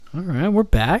All right, we're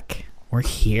back. We're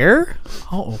here.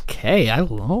 Oh, okay.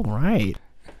 All right.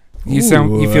 You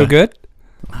feel good?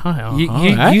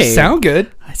 You sound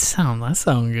good. I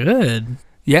sound good.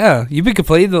 Yeah, you've been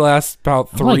complaining the last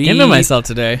about 3 into myself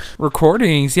today.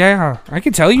 recordings. Yeah, I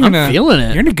can tell I'm feeling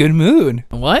it. You're in a good mood.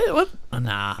 What?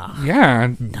 Nah.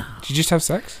 Yeah. Nah. Did you just have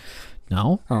sex?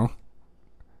 No. Oh.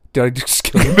 Did I just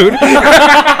kill the mood?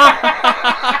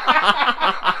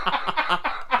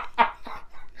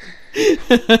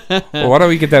 Well, why don't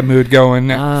we get that mood going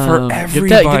for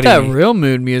everybody? Get that real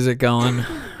mood music going.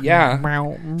 Yeah.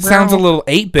 Sounds a little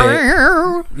 8-bit.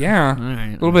 Yeah. All right.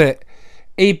 A little bit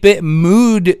 8-bit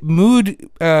mood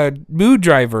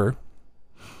driver.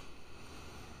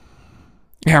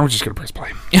 Yeah, we're just gonna press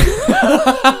play.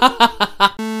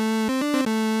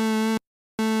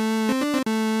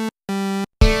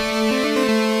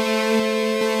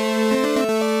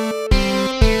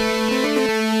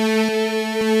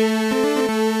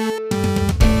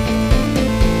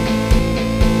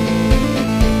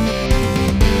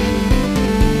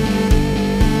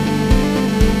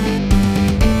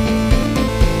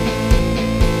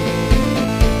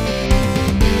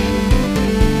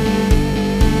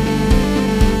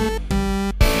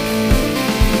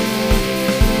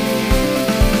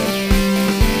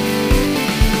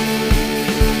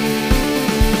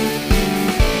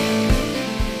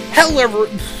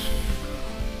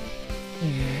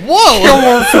 Whoa!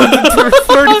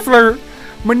 Hello, flirt.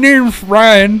 My name's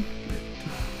Ryan.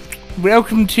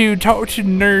 Welcome to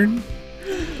T2tN.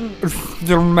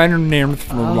 My name's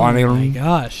Ryan. Oh my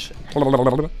gosh.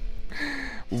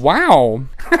 Wow.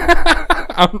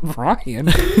 I'm Ryan.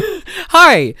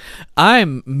 Hi,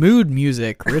 I'm Mood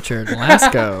Music Richard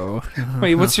Lasco.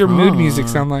 Wait, what's your mood music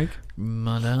sound like?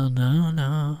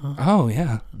 Ma-da-na-na. Oh,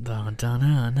 yeah.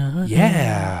 Da-da-na-na.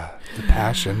 Yeah. The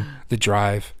passion, the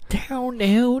drive. Down,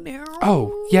 down, down.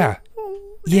 Oh, yeah.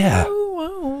 Yeah.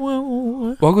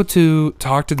 Welcome to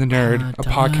Talk to the Nerd, a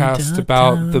podcast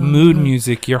about the mood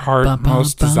music your heart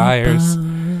most desires.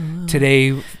 Today,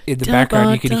 in the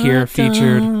background, you can hear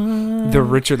featured the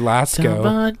Richard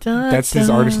Lasco. That's his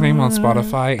artist name on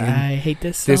Spotify. And I hate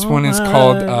this. this one is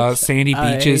called Sandy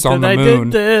Beaches on the Moon.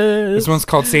 This one's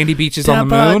called Sandy Beaches on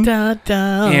the Moon.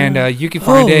 And you can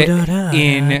find it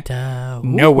in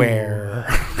nowhere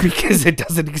because it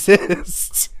doesn't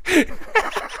exist.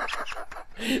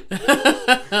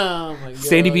 Oh my God.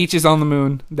 Sandy Beaches on the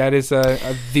Moon. That is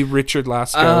the Richard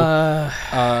Lasco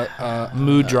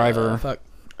mood driver. Fuck.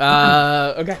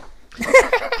 Okay.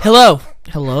 Hello.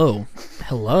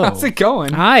 How's it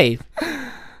going? Hi.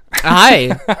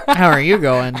 How are you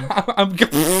going? I'm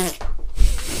good.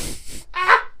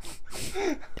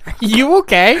 You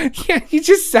okay? Yeah, you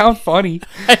just sound funny.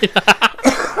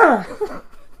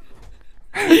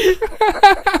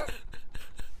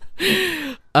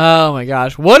 Oh my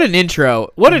gosh. What an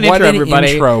intro. What an intro,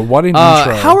 everybody. What an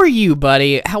intro. How are you,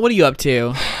 buddy? What are you up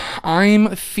to?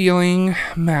 I'm feeling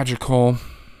magical.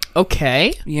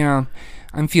 Okay. Yeah.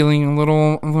 I'm feeling a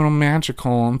little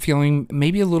magical. I'm feeling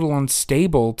maybe a little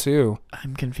unstable too.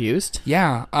 I'm confused.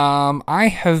 Yeah. I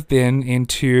have been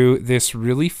into this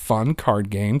really fun card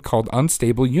game called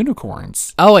Unstable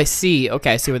Unicorns. Oh, I see.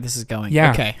 Okay, I see where this is going.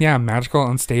 Yeah. Okay. Yeah, magical,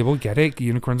 unstable. Get it?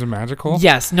 Unicorns are magical.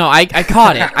 Yes. No, I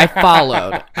caught it. I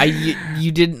followed.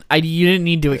 You didn't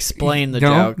need to explain the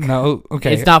joke. No.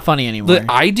 Okay. It's not funny anymore.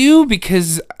 I do,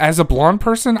 because as a blonde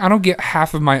person, I don't get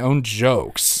half of my own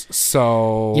jokes.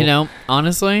 So You know,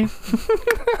 honestly.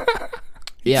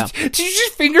 Yeah. Did you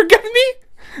just finger gun me?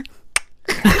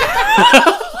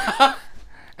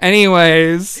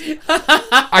 Anyways,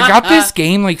 I got this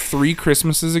game like 3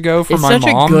 Christmases ago from my mom. It's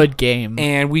such a good game.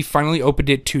 And we finally opened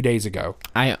it 2 days ago.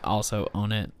 I also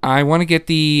own it. I want to get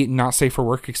the Not Safe for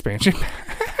Work expansion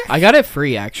I got it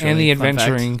free, actually. and the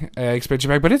Adventuring expansion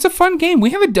pack. But it's a fun game.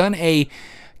 We haven't done a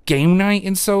game night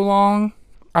in so long.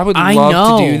 I would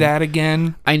love to do that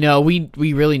again. I know. We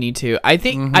really need to. I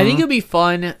think it would be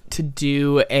fun to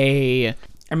do a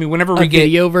whenever we get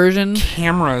video version,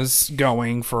 cameras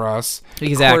going for us.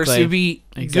 Exactly. Of course, it'd be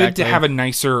good to have a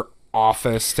nicer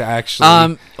office to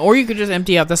actually or you could just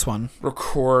empty out this one.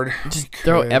 Record. Just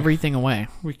throw everything away.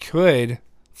 We could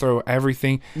throw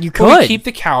everything. You could keep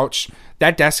the couch.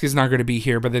 That desk is not going to be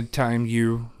here by the time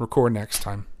you record next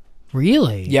time.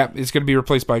 Really? Yeah, it's going to be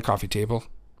replaced by a coffee table.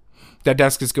 That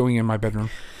desk is going in my bedroom.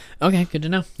 Okay, good to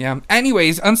know. Yeah.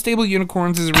 Anyways, Unstable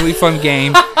Unicorns is a really fun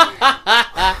game.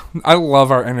 I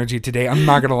love our energy today. I'm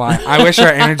not gonna lie. I wish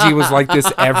our energy was like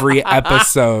this every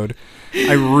episode.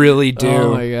 I really do.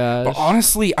 Oh my gosh. But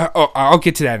honestly, I'll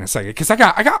get to that in a second because I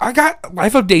got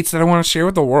life updates that I want to share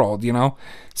with the world. You know.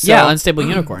 So, yeah, Unstable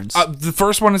Unicorns. The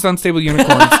first one is Unstable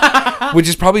Unicorns. which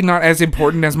is probably not as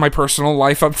important as my personal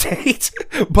life update.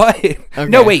 But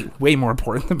no, wait, way more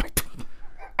important than my.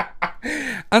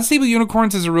 Unstable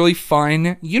Unicorns is a really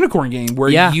fun unicorn game where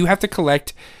you have to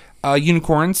collect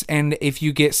unicorns, and if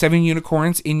you get 7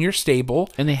 unicorns in your stable,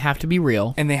 and they have to be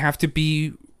real,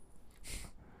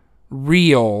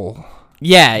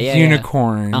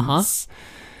 unicorns,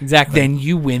 exactly, then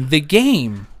you win the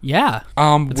game.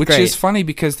 Which great. Is funny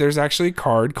because there's actually a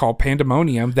card called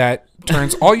Pandemonium that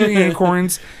turns all your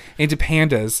unicorns into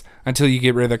pandas until you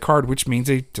get rid of the card, which means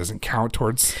it doesn't count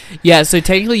towards. Yeah, so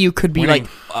technically you could be winning.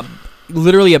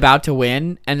 literally about to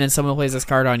win, and then someone plays this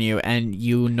card on you, and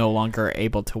you no longer are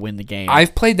able to win the game.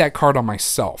 I've played that card on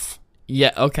myself.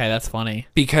 Yeah, okay, that's funny.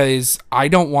 Because I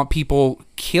don't want people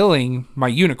killing my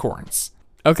unicorns.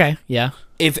 Okay, yeah.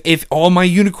 If all my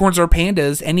unicorns are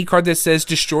pandas, any card that says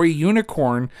destroy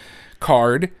unicorn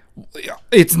card,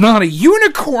 it's not a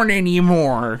unicorn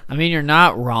anymore. I mean, you're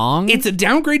not wrong. It's a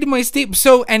downgrade to my state.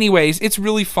 So anyways, it's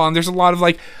really fun. There's a lot of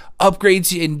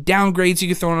upgrades and downgrades you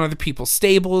can throw on other people's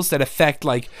stables that affect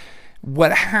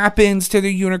what happens to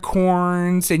the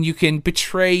unicorns, and you can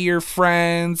betray your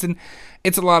friends, and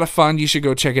it's a lot of fun. You should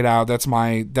go check it out. That's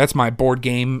my board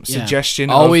game suggestion.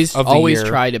 Always of the year.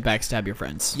 Try to backstab your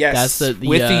friends. Yes, that's the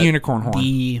with the unicorn horn.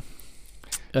 The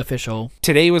official.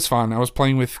 Today was fun. I was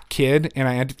playing with Kid, and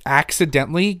I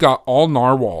accidentally got all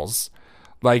narwhals,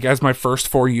 as my first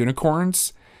 4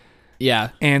 unicorns. Yeah.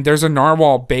 And there's a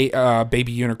narwhal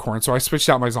baby unicorn, so I switched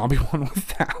out my zombie one with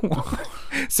that one.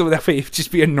 So that way it'd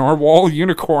just be a narwhal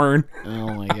unicorn.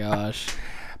 Oh my gosh.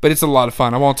 But it's a lot of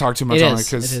fun. I won't talk too much on it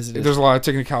because there's a lot of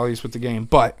technicalities with the game.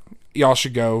 But y'all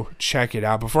should go check it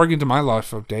out. Before I get into my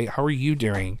life update, how are you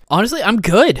doing? Honestly, I'm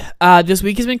good. This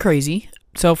week has been crazy.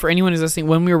 So for anyone who's listening,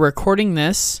 when we were recording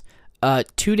this,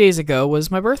 2 days ago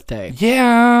was my birthday.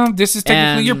 Yeah, this is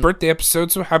technically your birthday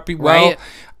episode, so happy. Well,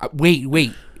 right?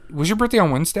 Wait. Was your birthday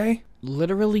on Wednesday?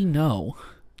 Literally, no.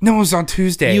 No, it was on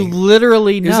Tuesday. You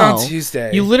literally know. It was on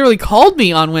Tuesday. You literally called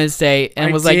me on Wednesday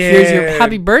and was like, here's your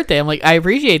happy birthday. I'm like, I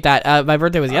appreciate that. My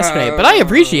birthday was yesterday, but I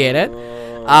appreciate it.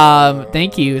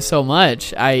 Thank you so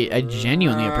much. I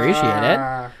genuinely appreciate it.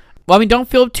 Well, I mean, don't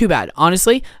feel too bad.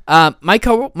 Honestly, my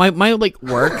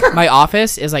work, my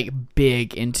office is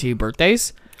big into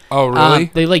birthdays. Oh, really?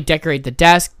 They decorate the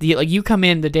desk. You come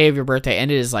in the day of your birthday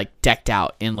and it is decked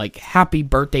out in happy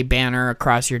birthday banner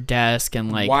across your desk,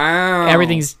 and wow,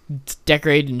 everything's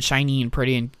decorated and shiny and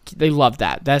pretty, and they love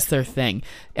that. That's their thing.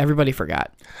 Everybody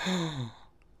forgot.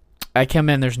 I come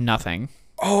in, there's nothing.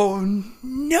 Oh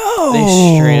no!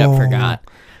 They straight up forgot.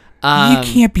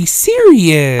 You can't be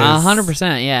serious.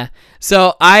 100%, yeah.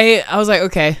 So I was like,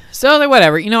 okay, so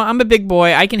whatever. I'm a big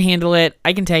boy. I can handle it.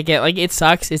 I can take it. It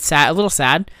sucks. It's sad, a little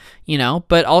sad,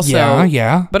 but also,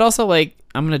 yeah. But also, I'm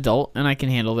an adult and I can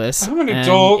handle this. I'm an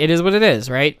adult. It is what it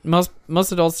is, right?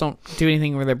 Most adults don't do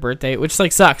anything for their birthday, which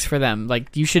sucks for them.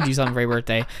 You should do something for your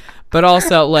birthday, but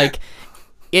also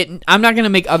I'm not gonna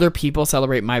make other people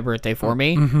celebrate my birthday for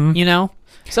me. Mm-hmm.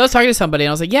 So I was talking to somebody and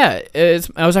I was like, yeah,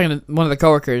 I was talking to one of the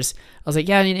coworkers. I was like,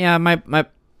 yeah, my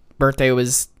birthday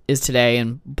is today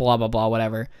and blah, blah, blah,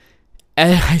 whatever.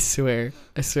 And I swear,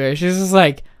 she was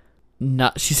just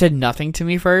she said nothing to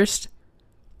me first.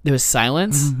 There was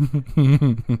silence.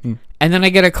 And then I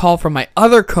get a call from my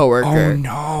other coworker. Oh,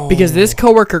 no. Because this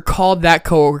coworker called that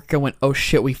coworker and went, oh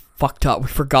shit, we fucked up. We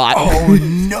forgot. Oh,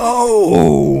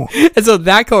 no. And so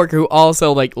that coworker who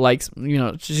also likes,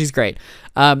 she's great.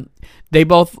 They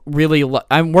both really,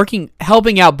 I'm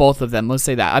helping out both of them. Let's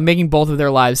say that. I'm making both of their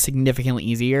lives significantly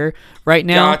easier right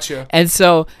now. Gotcha. And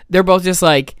so they're both just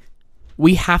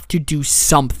we have to do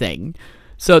something.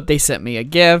 So they sent me a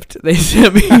gift. They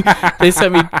sent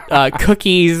me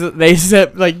cookies. They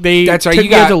sent That's right, took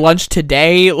me out to lunch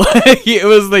today. It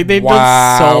was they've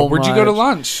done so much. Where'd you go to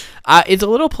lunch? It's a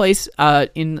little place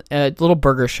in a little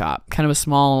burger shop, kind of a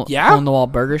small on the wall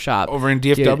burger shop over in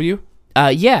DFW.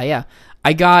 Dude, yeah.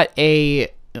 I got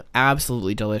a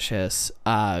absolutely delicious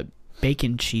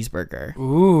bacon cheeseburger.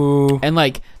 Ooh. And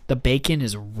the bacon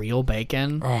is real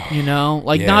bacon, not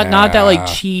that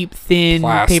cheap thin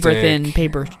plastic.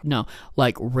 paper, no,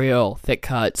 real thick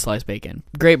cut sliced bacon.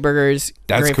 Great burgers,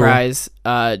 that's great cool. fries.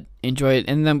 Enjoy it.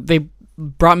 And then they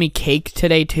brought me cake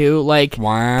today too.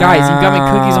 Wow. Guys, you got me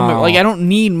cookies on my I don't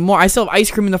need more. I still have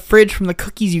ice cream in the fridge from the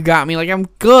cookies you got me. I'm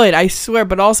good, I swear.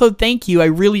 But also, thank you. I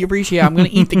really appreciate it. I'm gonna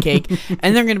eat the cake,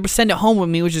 and they're gonna send it home with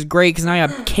me, which is great because now I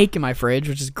have cake in my fridge,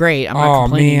 which is great. I'm not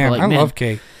complaining. Man, but I love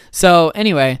cake. So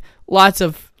anyway, lots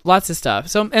of stuff.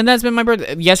 So and that's been my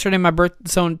birthday. Yesterday,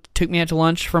 someone took me out to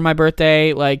lunch for my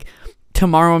birthday.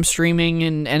 Tomorrow I'm streaming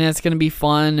and it's gonna be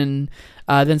fun. And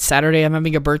then Saturday I'm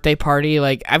having a birthday party.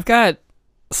 I've got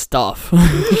stuff.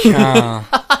 Yeah.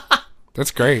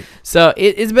 That's great. So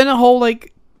it's been a whole,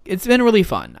 like, it's been really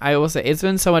fun. I will say it's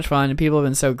been so much fun, and people have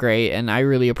been so great, and I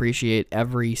really appreciate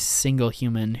every single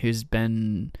human who's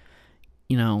been,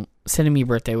 sending me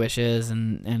birthday wishes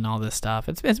and all this stuff.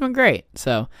 It's been great.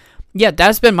 So, yeah,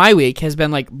 that's been my week, has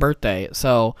been, like, birthday.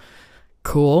 So,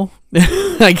 cool.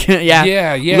 Like, yeah.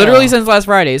 Yeah. Literally since last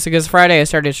Friday. So, because Friday I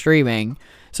started streaming.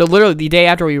 So, literally the day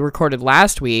after we recorded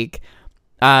last week,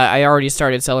 I already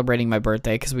started celebrating my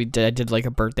birthday because I did like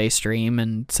a birthday stream,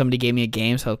 and somebody gave me a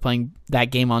game, so I was playing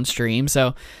that game on stream.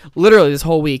 So literally this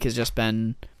whole week has just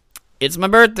been, it's my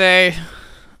birthday.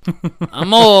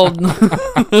 I'm old.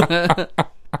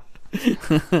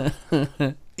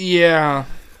 Yeah,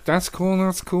 that's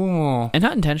cool. And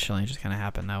not intentionally, it just kind of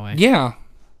happened that way. Yeah.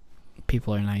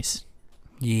 People are nice.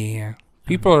 Yeah.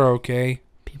 People are okay.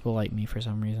 People like me for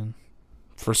some reason.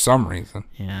 For some reason.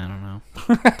 Yeah, I don't know.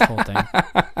 The whole thing.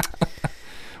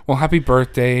 Well, happy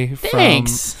birthday.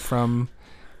 Thanks. From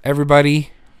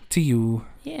everybody to you.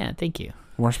 Yeah, thank you.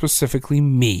 More specifically,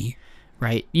 me.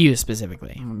 Right, you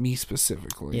specifically. Me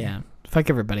specifically. Yeah. Fuck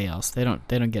everybody else. They don't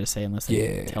get a say unless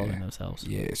they tell them themselves.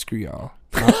 Yeah, screw y'all.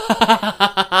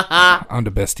 I'm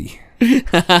the bestie.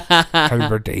 Happy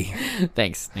birthday.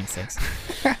 Thanks.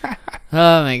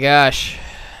 Oh my gosh.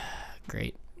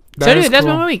 Great. So anyway, that's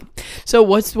cool. my week. So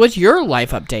what's your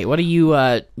life update? What are you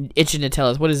itching to tell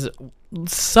us? What is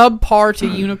subpar to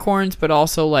unicorns, but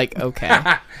also like okay?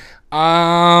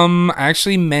 I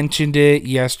actually mentioned it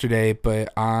yesterday,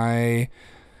 but I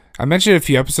mentioned it a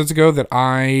few episodes ago that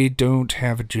I don't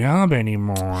have a job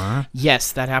anymore.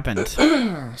 Yes, that happened.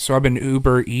 So I've been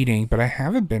Uber eating, but I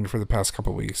haven't been for the past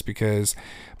couple of weeks because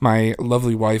my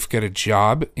lovely wife got a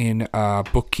job in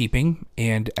bookkeeping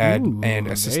and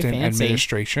assistant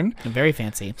administration. Very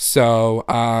fancy. So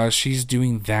she's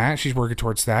doing that. She's working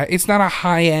towards that. It's not a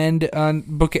high-end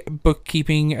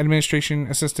bookkeeping administration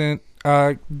assistant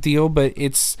deal, but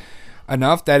it's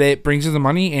enough that it brings in the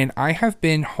money, and I have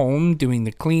been home doing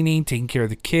the cleaning, taking care of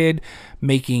the kid,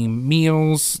 making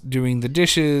meals, doing the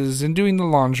dishes, and doing the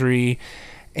laundry,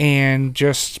 and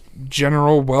just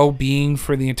general well-being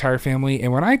for the entire family.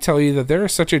 And when I tell you that there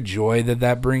is such a joy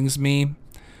that brings me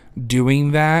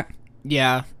doing that,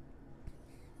 yeah,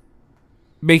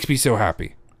 makes me so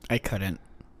happy. I couldn't.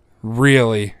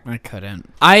 Really? I couldn't.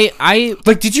 I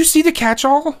like, did you see the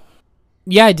catch-all?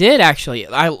 Yeah, I did actually.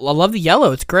 I love the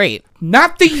yellow. It's great.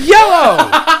 Not the yellow!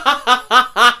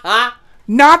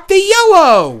 Not the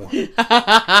yellow!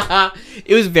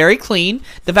 It was very clean.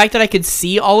 The fact that I could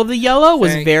see all of the yellow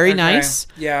was very nice.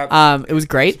 Yeah. It was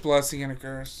great. It's a blessing and a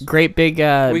curse. Great big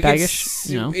baggish.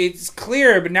 See, it's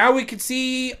clear, but now we can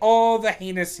see all the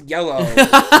heinous yellow.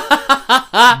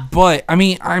 But I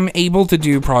mean, I'm able to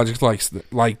do projects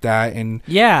like that, and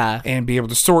be able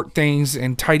to sort things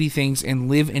and tidy things and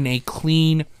live in a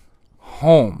clean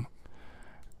home.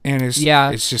 And it's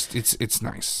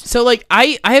nice. So like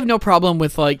I have no problem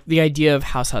with like the idea of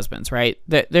house husbands, right?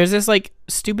 There's this like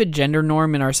stupid gender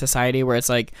norm in our society where it's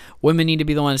like women need to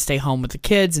be the one to stay home with the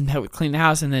kids and help clean the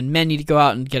house, and then men need to go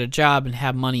out and get a job and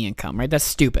have money income, right? That's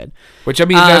stupid. Which I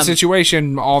mean, that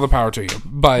situation, all the power to you.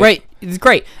 But right, it's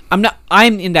great. I'm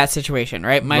in that situation,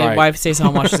 right? My wife stays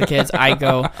home, watches the kids. I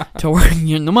go to work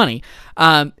and earn the money,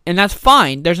 and that's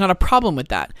fine. There's not a problem with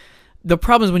that. The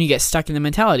problem is when you get stuck in the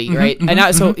mentality, right?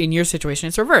 So in your situation,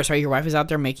 it's reverse, right? Your wife is out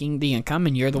there making the income,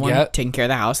 and you're the one taking care of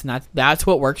the house, and that's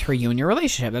what works for you and your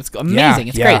relationship. That's amazing.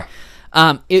 It's great.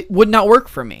 It would not work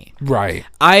for me. Right.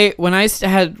 When I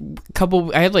had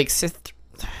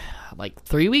like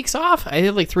 3 weeks off. I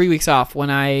had like 3 weeks off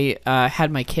when I had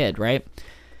my kid, right?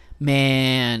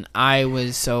 Man, I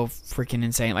was so freaking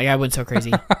insane. Like I went so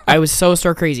crazy. I was so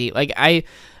crazy. Like I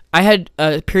had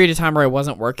a period of time where I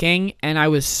wasn't working, and I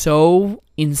was so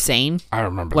insane. I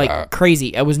remember like that. Crazy.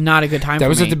 It was not a good time for me. That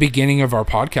was at the beginning of our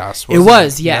podcast, It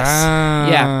was, yes.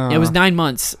 Yeah. It was 9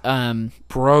 months.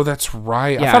 Bro, that's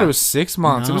right. Yeah. I thought it was 6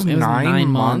 months. No, it was 9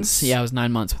 months. Yeah, it was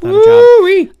 9 months without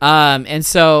a job. And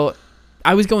so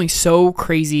I was going so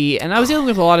crazy, and I was dealing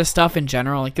with a lot of stuff in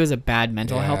general. Like it was a bad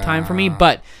mental health time for me,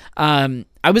 but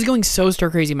I was going so stir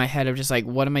crazy in my head of just like,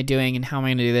 what am I doing and how am I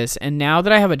going to do this? And now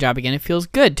that I have a job again, it feels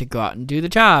good to go out and do the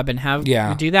job and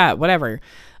do that, whatever.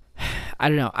 I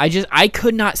don't know. I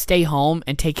could not stay home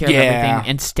and take care of everything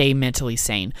and stay mentally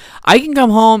sane. I can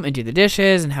come home and do the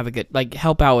dishes and have a good, like,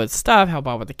 help out with stuff, help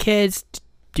out with the kids,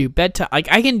 do bedtime. Like,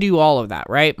 I can do all of that,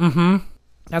 right? Mm-hmm.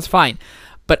 That's fine.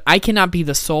 But I cannot be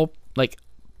the sole, like,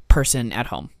 person at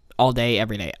home all day,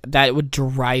 every day. That would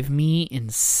drive me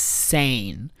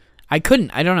insane. I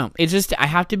couldn't. I don't know. It's just, I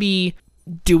have to be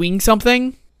doing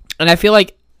something. And I feel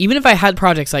like even if I had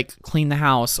projects like clean the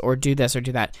house or do this or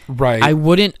do that, right, I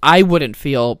wouldn't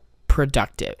feel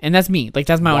productive. And that's me. Like,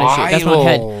 that's my own issue. That's my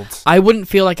head. I wouldn't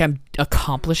feel like I'm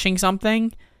accomplishing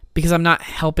something because I'm not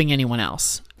helping anyone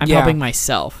else. I'm helping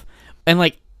myself. And,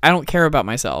 like, I don't care about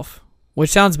myself,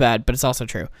 which sounds bad, but it's also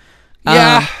true.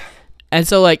 Yeah. And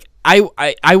so, like,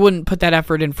 I wouldn't put that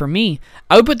effort in for me.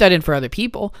 I would put that in for other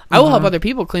people. I will help other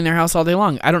people clean their house all day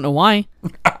long. I don't know why.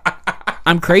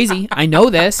 I'm crazy. I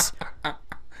know this.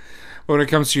 When it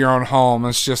comes to your own home,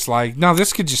 it's just like, no,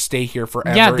 this could just stay here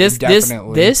forever. Yeah,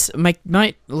 indefinitely.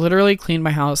 My literally cleaned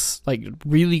my house, like,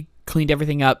 really cleaned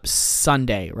everything up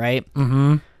Sunday, right?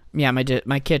 Mm-hmm. Yeah,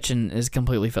 my kitchen is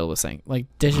completely filled with sink, like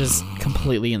dishes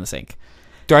completely in the sink.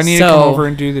 Do I need to come over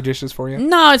and do the dishes for you?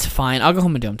 No, it's fine. I'll go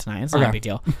home and do them tonight. It's not a big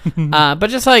deal. But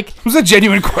just like, it was a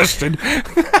genuine question.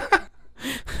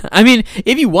 I mean,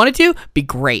 if you wanted to, be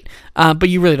great. But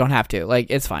you really don't have to. Like,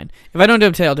 it's fine. If I don't do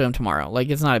them today, I'll do them tomorrow. Like,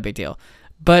 it's not a big deal.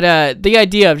 But the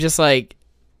idea of just like,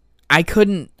 I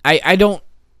don't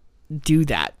do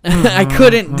that. I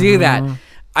couldn't do that.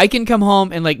 I can come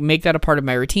home and like make that a part of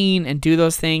my routine and do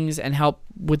those things and help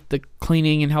with the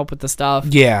cleaning and help with the stuff.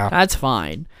 Yeah. That's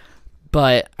fine.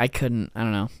 But I couldn't. I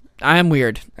don't know. I'm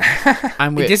weird.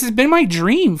 I'm weird. This has been my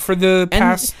dream for the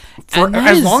past,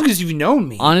 as long as you've known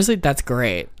me. Honestly, that's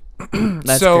great.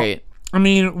 That's great. I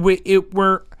mean,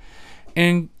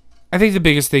 and I think the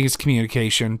biggest thing is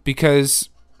communication, because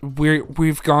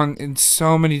we've gone in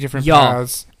so many different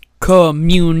paths.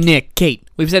 Communicate.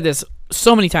 We've said this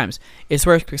so many times. It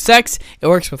works with sex. It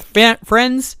works with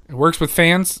friends. It works with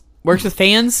fans. Works with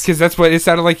fans. Because that's what it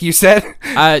sounded like you said.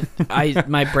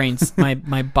 My brain's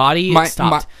my body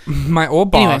stopped. My old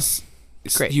boss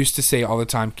used to say all the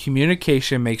time,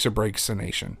 communication makes or breaks a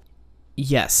nation.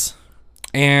 Yes.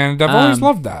 And I've always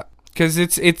loved that. Because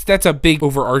that's a big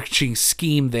overarching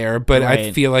scheme there, but right.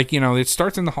 I feel like, it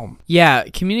starts in the home. Yeah,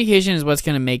 communication is what's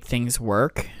going to make things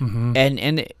work. Mm-hmm.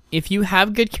 And if you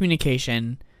have good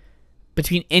communication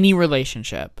between any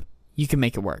relationship, you can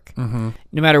make it work. Mm-hmm.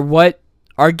 No matter what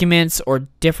arguments or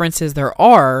differences there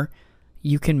are,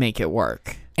 you can make it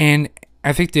work. And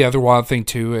I think the other wild thing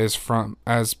too is,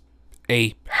 as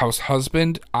a house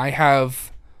husband, I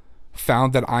have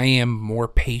found that I am more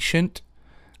patient.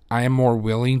 I am more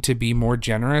willing to be more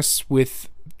generous with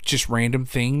just random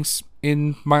things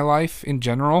in my life in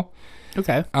general.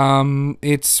 Okay.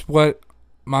 It's what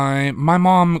my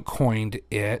mom coined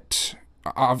it.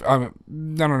 I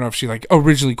don't know if she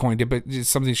originally coined it, but it's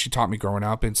something she taught me growing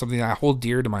up, and something I hold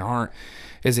dear to my heart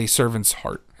is a servant's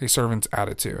heart, a servant's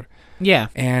attitude. Yeah.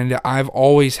 And I've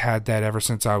always had that ever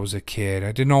since I was a kid.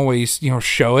 I didn't always,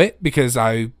 show it because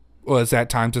I was at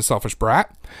times a selfish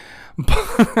brat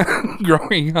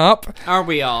growing up. Are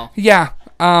we all? Yeah.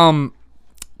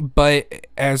 But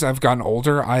as I've gotten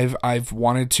older, I've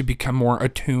wanted to become more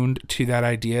attuned to that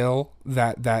ideal,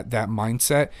 that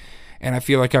mindset. And I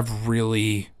feel like I've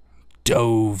really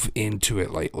dove into it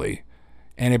lately.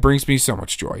 And it brings me so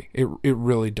much joy. It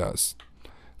really does.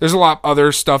 There's a lot of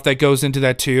other stuff that goes into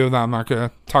that too, that I'm not going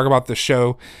to talk about the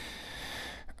show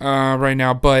right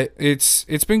now. But it's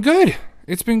been good.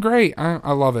 It's been great.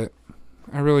 I love it.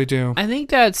 I really do. I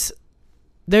think there's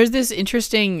this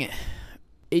interesting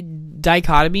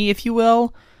dichotomy, if you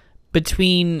will,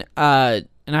 between, and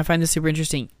I find this super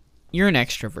interesting. You're an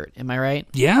extrovert. Am I right?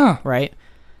 Yeah. Right?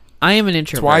 I am an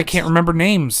introvert. That's why I can't remember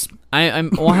names. I'm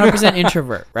 100%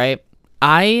 introvert, right?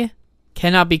 I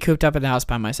cannot be cooped up in the house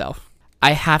by myself.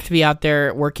 I have to be out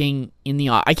there working in the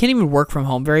office. I can't even work from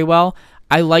home very well.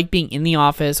 I like being in the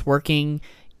office, working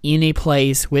in a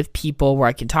place with people where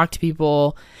I can talk to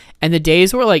people. And the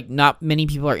days where not many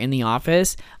people are in the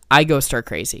office, I go stir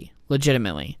crazy,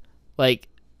 legitimately.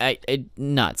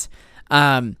 Nuts.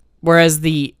 Whereas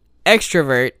the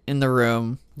extrovert in the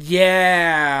room,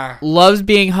 loves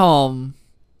being home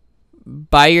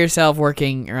by yourself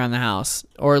working around the house,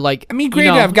 or granted,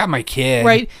 I've got my kid,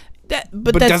 right?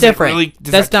 But that's different. Really,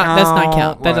 that's not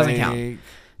count. That doesn't count.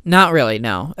 Not really,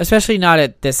 no. Especially not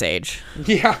at this age.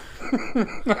 Yeah.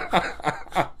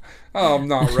 Oh, I'm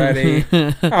not ready.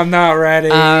 I'm not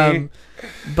ready.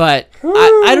 But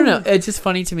I don't know. It's just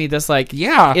funny to me. This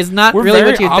is not really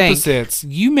what you opposites.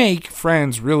 Think. You make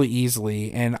friends really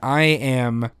easily, and I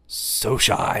am so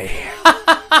shy.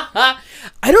 I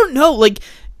don't know.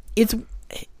 It's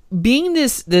being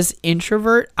this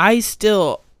introvert. I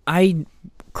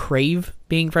crave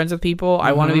being friends with people. Mm-hmm.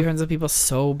 I want to be friends with people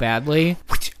so badly.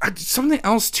 Something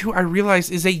else too I realized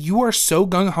is that you are so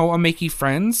gung-ho on making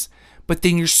friends, but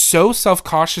then you're so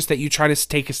self-cautious that you try to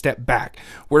take a step back.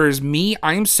 Whereas me,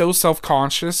 I'm so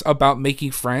self-conscious about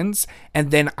making friends,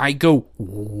 and then I go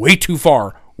way too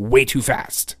far, way too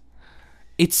fast.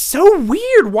 It's so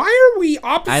weird. Why are we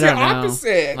opposites?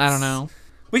 I don't know.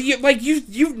 But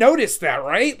you've noticed that,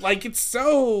 right? Like, it's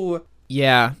so...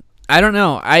 Yeah. I don't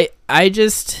know. I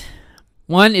just...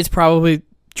 One, it's probably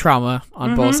trauma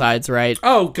on both sides, right?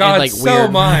 Oh, God, and, so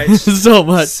much.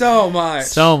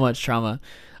 So much trauma.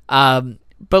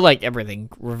 But, like, everything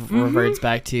reverts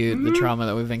back to the trauma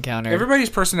that we've encountered. Everybody's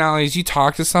personalities, you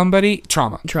talk to somebody,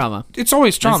 trauma. It's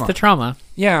always trauma. It's the trauma.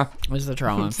 Yeah. It was the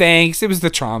trauma. Thanks. It was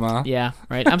the trauma. Yeah,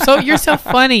 right. You're so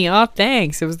funny. Oh,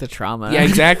 thanks. It was the trauma. Yeah,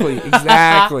 exactly.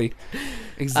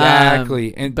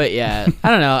 But yeah, I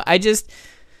don't know. I just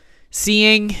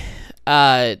seeing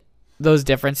those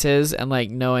differences and like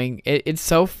knowing it's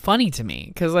so funny to me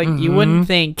because like you wouldn't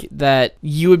think that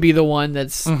you would be the one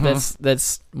that's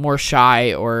more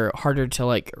shy or harder to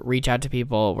like reach out to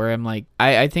people, where I'm like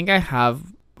I think I have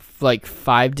like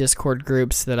 5 Discord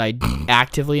groups that I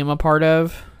actively am a part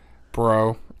of.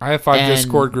 Bro, I have 5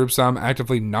 Discord groups I'm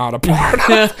actively not a part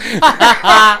of.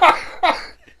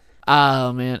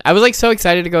 Oh man, I was like so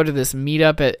excited to go to this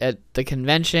meetup at the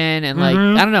convention, and like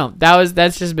I don't know,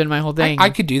 that's just been my whole thing. I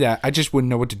could do that. I just wouldn't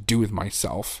know what to do with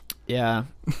myself. Yeah.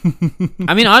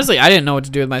 I mean, honestly, I didn't know what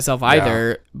to do with myself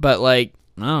either, but like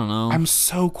I don't know. I'm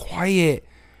so quiet.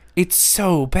 It's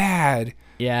so bad.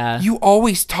 Yeah. You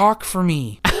always talk for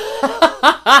me.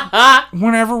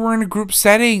 Whenever we're in a group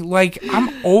setting, like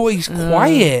I'm always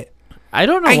quiet. I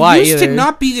don't know why. I used to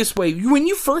not be this way. When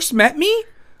you first met me,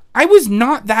 I was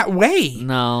not that way.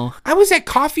 No. I was at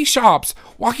coffee shops,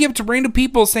 walking up to random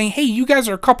people saying, hey, you guys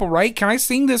are a couple, right? Can I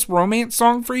sing this romance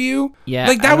song for you? Yeah.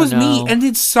 Like, that was me. And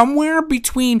then somewhere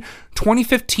between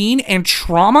 2015 and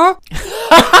trauma,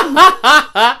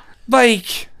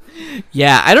 like...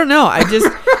 Yeah, I don't know. I just...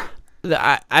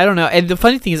 I don't know. And the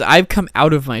funny thing is, I've come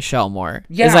out of my shell more.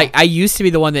 Yeah. It's like, I used to be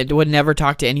the one that would never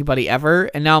talk to anybody ever.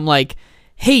 And now I'm like,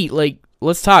 hey, like,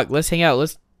 let's talk. Let's hang out.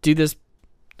 Let's do this.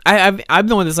 I'm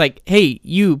the one that's like, hey,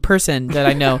 you person that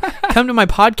I know, come to my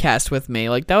podcast with me.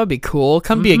 Like, that would be cool.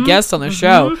 Come be a guest on the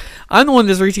show. I'm the one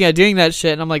that's reaching out doing that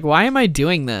shit. And I'm like, why am I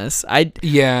doing this?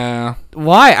 Yeah.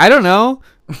 Why? I don't know.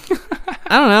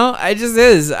 I don't know. It just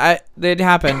is. It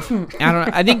happened. I don't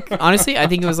know. I think, honestly,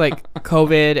 it was like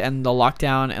COVID and the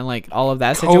lockdown and like all of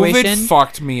that situation. COVID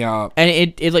fucked me up. And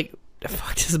it like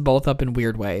fucked us both up in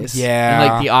weird ways. Yeah. In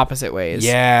like the opposite ways.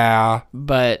 Yeah.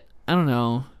 But I don't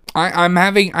know. I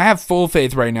have full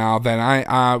faith right now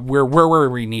that we're where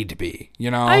we need to be, you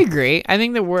know? I agree. I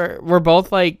think that we're both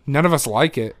like, none of us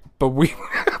like it, but we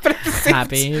but at the same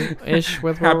happy-ish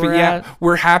with where we're at.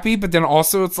 We're happy, but then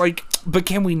also it's like, but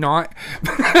can we not?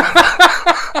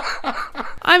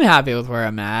 I'm happy with where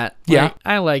I'm at. Yeah. Like,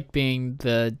 I like being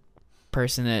the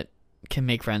person that can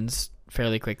make friends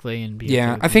fairly quickly and be.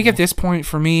 Yeah, I think at this point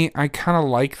for me, I kind of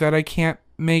like that I can't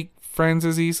make friends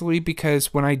as easily,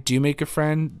 because when I do make a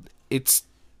friend,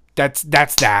 that's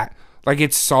that. Like,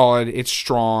 it's solid, it's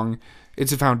strong,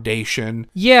 it's a foundation.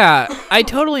 Yeah, I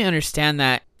totally understand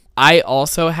that. I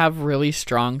also have really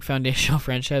strong foundational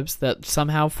friendships that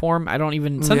somehow form.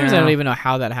 Sometimes I don't even know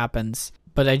how that happens,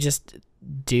 but I just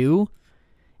do.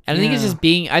 And I think it's just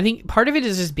I think part of it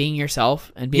is just being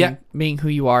yourself and being who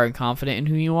you are and confident in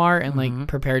who you are and like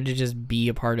prepared to just be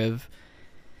a part of,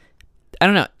 I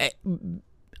don't know.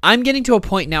 I'm getting to a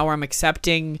point now where I'm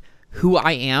accepting who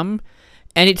I am,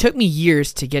 and it took me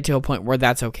years to get to a point where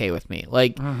that's okay with me.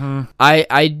 Like,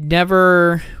 I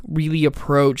never really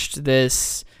approached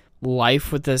this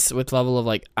life with level of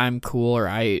like, I'm cool or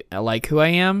I like who I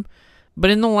am. But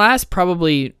in the last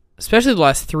especially the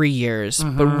last 3 years,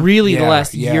 but really the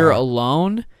last year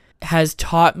alone has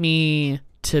taught me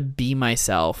to be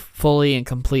myself fully and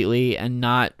completely and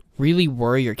not really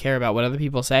worry or care about what other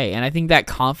people say. And I think that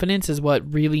confidence is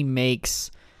what really makes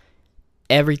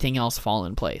everything else fall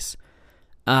in place.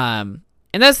 And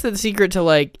that's the secret to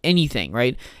like anything,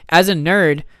 right? As a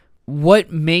nerd,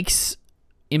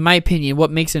 in my opinion,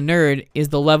 what makes a nerd is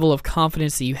the level of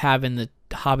confidence that you have in the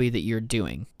hobby that you're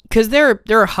doing. Because there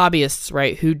are hobbyists,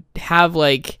 right, who have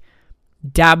like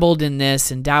dabbled in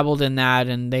this and dabbled in that,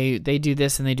 and they do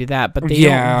this and they do that, but they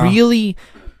don't really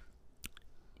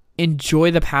enjoy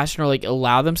the passion or like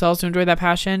allow themselves to enjoy that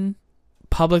passion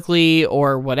publicly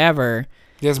or whatever.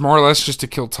 Yeah, it's more or less just to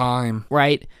kill time.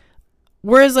 Right.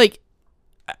 Whereas like,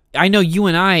 I know you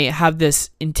and I have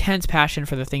this intense passion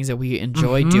for the things that we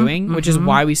enjoy doing, which is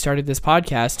why we started this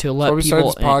podcast, to let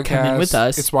people come in with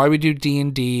us. It's why we do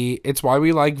D&D. It's why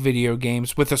we like video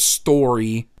games with a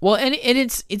story. Well, and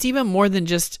it's even more than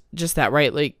just that,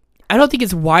 right? Like, I don't think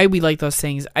it's why we like those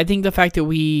things. I think the fact that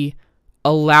we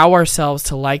allow ourselves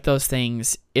to like those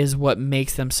things is what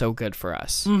makes them so good for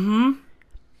us.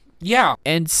 Yeah.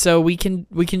 And so we can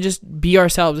just be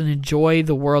ourselves and enjoy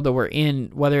the world that we're in,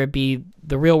 whether it be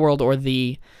the real world or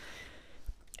the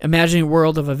imaginary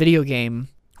world of a video game.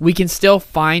 We can still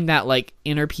find that like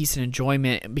inner peace and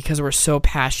enjoyment because we're so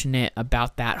passionate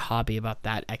about that hobby, about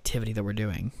that activity that we're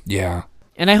doing. Yeah.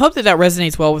 And I hope that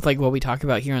resonates well with like what we talk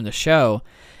about here on the show.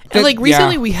 And like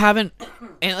recently we haven't,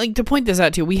 and like to point this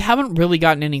out too, we haven't really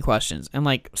gotten any questions in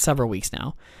like several weeks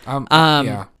now.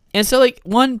 Yeah. And so like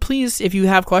one, please, if you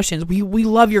have questions, we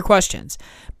love your questions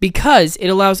because it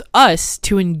allows us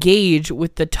to engage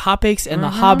with the topics and the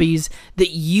hobbies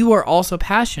that you are also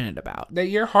passionate about. That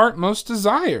your heart most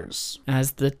desires.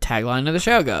 As the tagline of the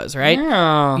show goes, right?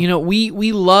 Yeah. You know,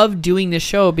 we love doing this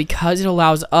show because it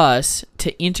allows us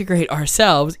to integrate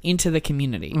ourselves into the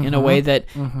community in a way that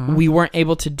we weren't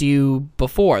able to do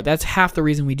before. That's half the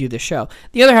reason we do this show.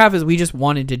 The other half is we just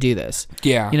wanted to do this.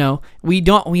 Yeah. You know, we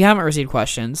haven't received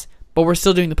questions, but we're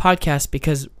still doing the podcast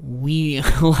because we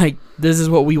like this is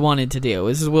what we wanted to do.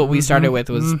 This is what we started with,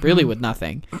 was really with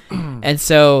nothing. And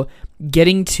so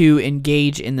getting to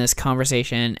engage in this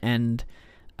conversation and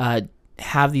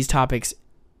have these topics,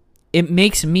 it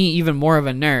makes me even more of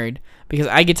a nerd because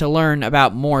I get to learn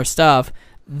about more stuff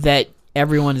that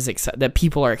everyone is that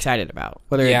people are excited about,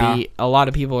 whether it be a lot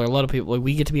of people or a lot of people.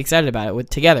 We get to be excited about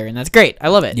it together, and that's great. I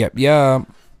love it. Yep. Yeah.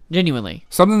 Genuinely.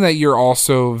 Something that you're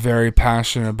also very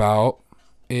passionate about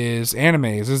is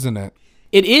animes, isn't it?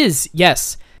 It is,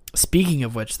 yes. Speaking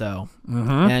of which, though,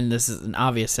 and this is an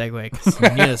obvious segue because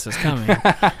I knew this was coming.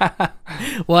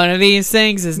 One of these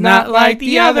things is not like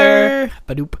the other.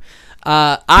 Ba-doop.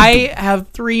 I have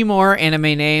 3 more anime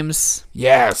names.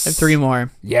 Yes. I have 3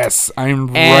 more. Yes, I'm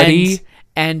ready.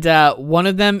 And one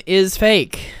of them is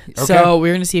fake. Okay. So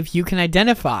we're going to see if you can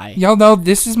identify. Y'all know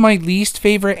this is my least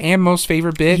favorite and most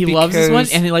favorite bit. He loves this one,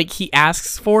 and he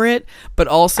asks for it, but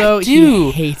also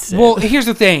he hates it. Well, here's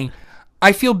the thing.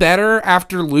 I feel better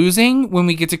after losing when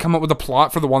we get to come up with a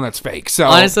plot for the one that's fake. So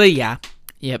honestly, yeah.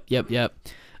 Yep.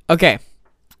 Okay.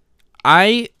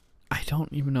 I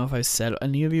don't even know if I said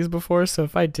any of these before, so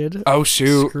if I did, oh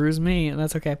shoot, screws me, and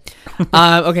that's okay.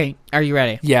 Okay, are you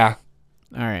ready? Yeah.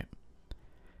 All right.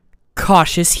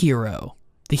 Cautious hero.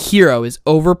 The hero is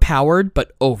overpowered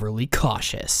but overly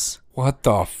cautious. What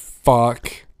the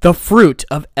fuck? The fruit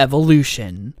of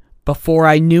evolution. Before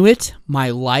I knew it, my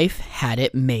life had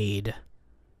it made.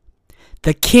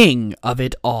 The king of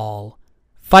it all.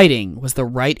 Fighting was the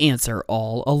right answer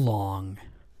all along.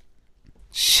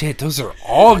 Shit, those are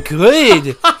all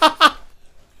good.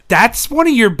 That's one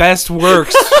of your best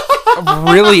works.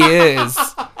 It really is.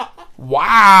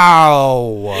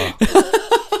 Wow.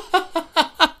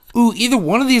 Ooh, either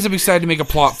one of these I'm excited to make a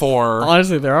plot for.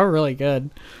 Honestly, they're all really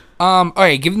good.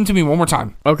 Okay, give them to me one more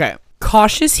time. Okay.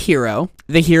 Cautious hero.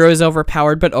 The hero is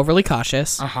overpowered but overly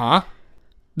cautious. Uh-huh.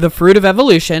 The fruit of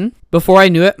evolution. Before I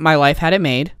knew it, my life had it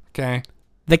made. Okay.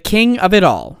 The king of it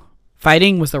all.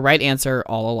 Fighting was the right answer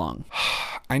all along.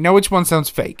 I know which one sounds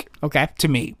fake. Okay. To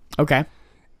me. Okay.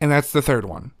 And that's the third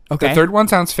one. Okay. The third one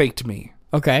sounds fake to me.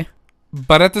 Okay.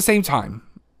 But at the same time,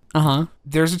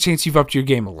 there's a chance you've upped your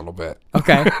game a little bit.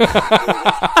 Okay.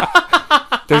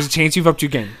 There's a chance you've upped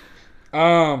your game.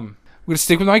 I'm going to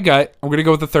stick with my gut. I'm going to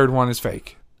go with the third one is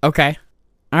fake. Okay.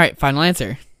 All right. Final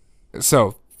answer.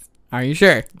 So. Are you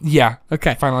sure? Yeah.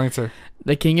 Okay. Final answer.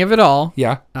 The king of it all.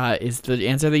 Yeah. Is the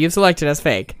answer that you've selected as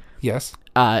fake. Yes.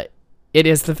 It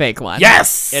is the fake one.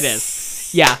 Yes. It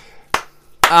is. Yeah.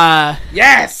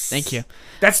 Yes. Thank you.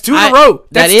 That's 2 in a row.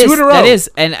 That's 2 in a row. That is.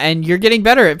 And you're getting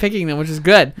better at picking them, which is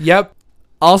good. Yep.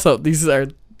 Also, these are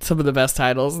some of the best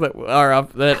titles that are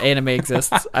up that anime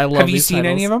exists. I love. Have you these seen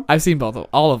titles. Any of them? I've seen both of them.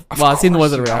 All of. Well, I've seen the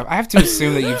ones that are out. I have to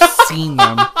assume that you've seen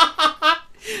them.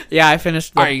 Yeah, I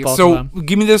finished. All right, both so of them.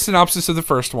 Give me the synopsis of the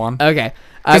first one. Okay,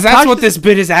 because that's what this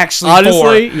bit is actually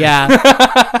honestly, for.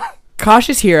 Yeah.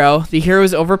 Cautious hero. The hero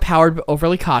is overpowered but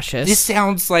overly cautious. This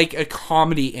sounds like a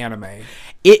comedy anime.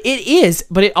 It is,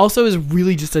 but it also is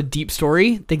really just a deep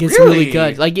story that gets really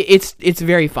good. Like it's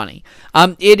very funny.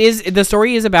 The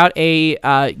story is about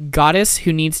a goddess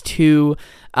who needs to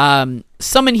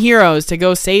summon heroes to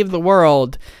go save the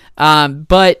world,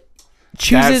 but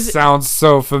chooses. That sounds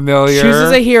so familiar.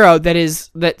 Chooses a hero that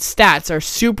stats are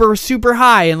super super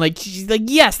high, and like she's like,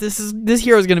 yes, this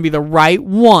hero is gonna be the right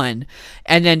one,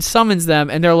 and then summons them,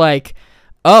 and they're like,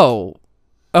 oh,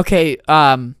 okay,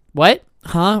 what?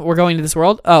 Huh? We're going to this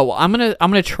world? Oh, well, I'm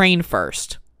gonna train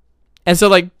first. And so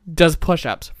like does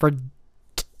push-ups for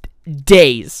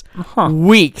days,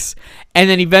 weeks, and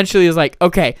then eventually is like,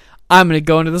 okay, I'm gonna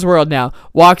go into this world now.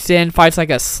 Walks in, fights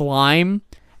like a slime,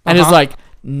 and is like,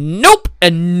 nope,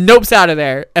 and nopes out of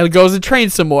there and goes and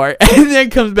trains some more and then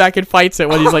comes back and fights it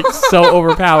when he's like so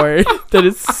overpowered that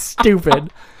it's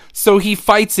stupid. So he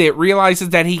fights it, realizes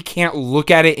that he can't look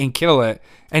at it and kill it,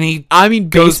 and he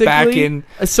goes back and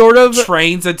sort of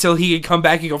trains until he can come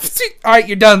back and go, all right,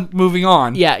 you're done, moving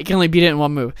on. Yeah, you can only beat it in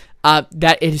one move.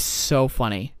 That is so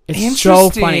funny. It's so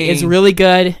funny. It's really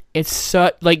good. It's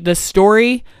so, like, the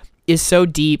story is so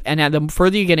deep, and the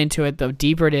further you get into it, the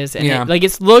deeper it is. And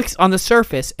it looks on the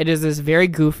surface, it is this very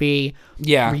goofy,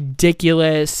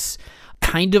 ridiculous,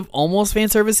 kind of almost fan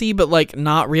servicey, but like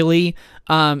not really.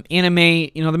 Anime,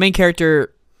 the main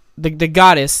character, the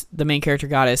goddess, the main character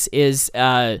goddess is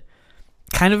kind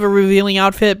of a revealing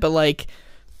outfit, but like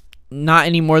not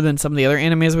any more than some of the other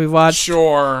animes we've watched.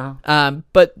 Sure.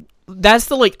 But that's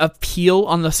the like appeal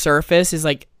on the surface, is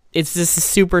like it's this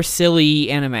super silly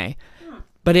anime.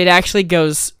 But it actually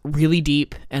goes really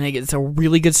deep, and it's a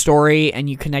really good story, and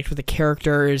you connect with the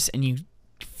characters, and you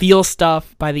feel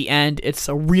stuff by the end. It's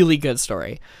a really good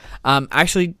story. I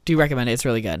actually do recommend it. It's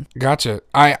really good. Gotcha.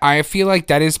 I feel like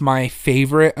that is my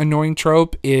favorite annoying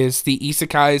trope, is the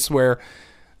isekais where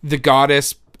the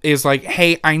goddess is like,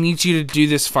 hey, I need you to do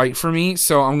this fight for me,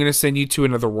 so I'm going to send you to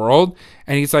another world.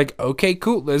 And he's like, okay,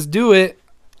 cool, let's do it.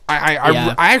 I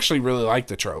actually really like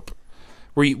the trope.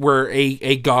 Where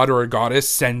a god or a goddess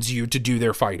sends you to do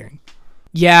their fighting.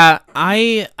 Yeah,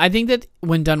 I think that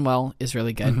when done well is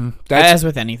really good. Mm-hmm. As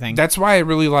with anything. That's why I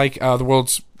really like the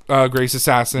world's greatest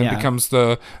assassin becomes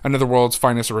another world's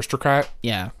finest aristocrat.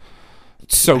 Yeah.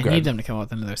 So good. I need them to come up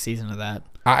with another season of that.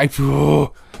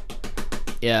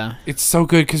 Yeah. It's so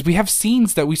good because we have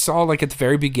scenes that we saw like at the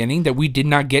very beginning that we did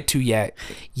not get to yet.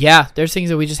 Yeah, there's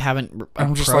things that we just haven't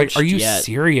I'm just like, are you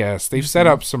serious? They've set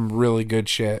up some really good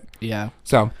shit. Yeah.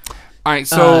 So, all right,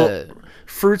 so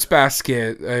Fruits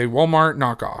Basket, a Walmart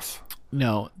knockoff.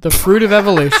 No, the Fruit of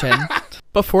Evolution.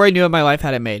 Before I knew it, my life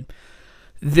had it made.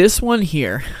 This one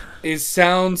here. It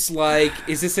sounds like,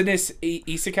 is this an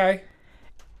isekai?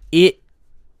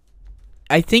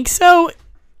 I think so.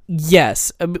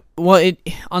 Yes. Well,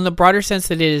 on the broader sense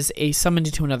that it is a summoned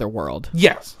into another world.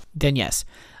 Yes. Then yes.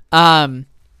 It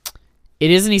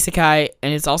is an isekai,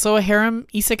 and it's also a harem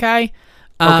isekai.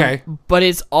 Okay. But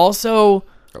it's also...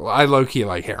 I low-key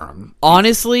like harem.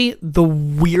 Honestly, the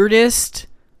weirdest,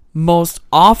 most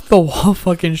off-the-wall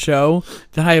fucking show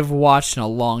that I have watched in a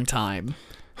long time.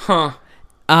 Huh.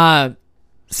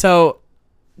 So,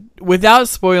 without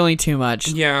spoiling too much...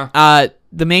 Yeah.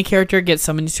 The main character gets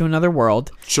summoned to another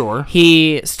world. Sure.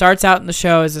 He starts out in the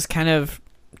show as this kind of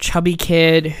chubby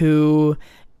kid who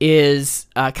is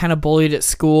kind of bullied at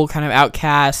school, kind of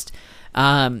outcast.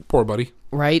 Poor buddy.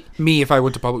 Right? Me if I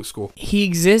went to public school. He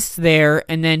exists there,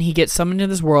 and then he gets summoned to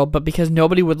this world, but because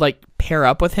nobody would like pair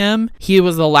up with him, he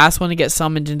was the last one to get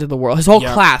summoned into the world. His whole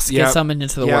class gets summoned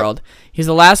into the world. He's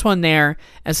the last one there,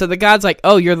 and so the god's like,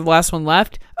 oh, you're the last one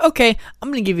left? Okay,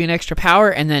 I'm going to give you an extra power,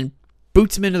 and then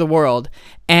boots him into the world,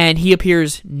 and he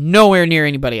appears nowhere near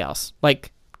anybody else.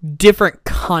 Like, different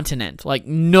continent. Like,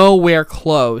 nowhere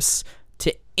close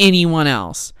to anyone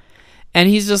else. And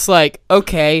he's just like,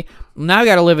 okay, now I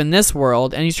gotta live in this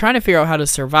world, and he's trying to figure out how to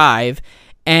survive,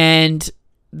 and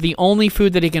the only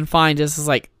food that he can find is this,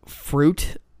 like,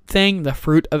 fruit thing, the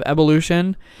fruit of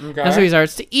evolution. Okay. And so he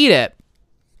starts to eat it.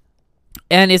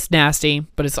 And it's nasty,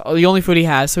 but it's the only food he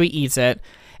has, so he eats it.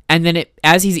 And then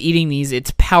as he's eating these,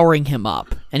 it's powering him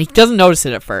up. And he doesn't notice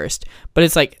it at first. But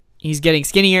it's like he's getting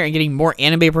skinnier and getting more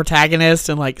anime protagonists.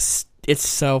 And like, it's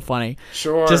so funny.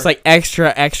 Sure. Just like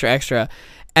extra.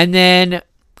 And then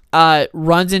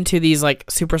runs into these like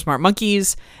super smart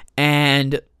monkeys.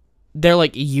 And they're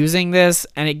like using this.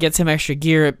 And it gets him extra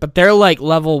gear. But they're like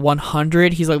level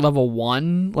 100. He's like level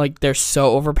 1. Like they're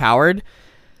so overpowered.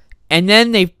 And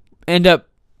then they end up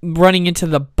running into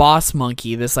the boss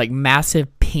monkey, this like massive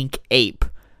pink ape,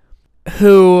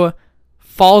 who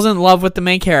falls in love with the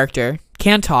main character,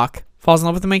 can't talk, falls in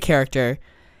love with the main character,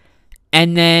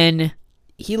 and then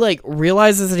he like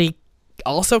realizes that he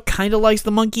also kind of likes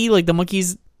the monkey, like the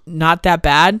monkey's not that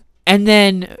bad, and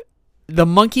then the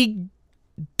monkey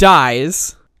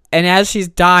dies, and as she's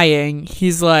dying,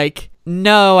 he's like,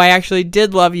 no, I actually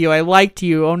did love you, I liked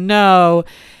you, oh no.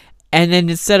 And then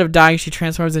instead of dying, she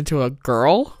transforms into a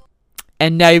girl.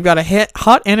 And now you've got a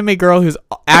hot anime girl who's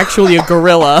actually a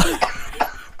gorilla.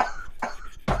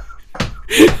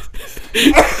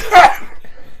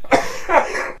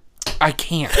 I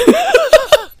can't.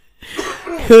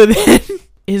 Who then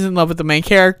is in love with the main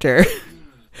character.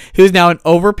 Who's now an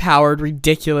overpowered,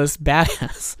 ridiculous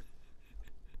badass.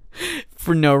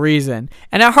 For no reason.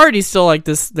 And at heart, he's still like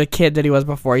the kid that he was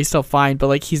before. He's still fine, but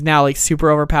like he's now like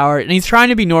super overpowered, and he's trying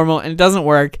to be normal, and it doesn't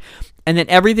work. and then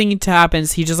everything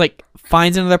happens. He just like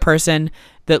finds another person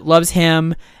that loves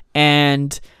him,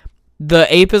 and the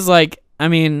ape is like, I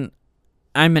mean,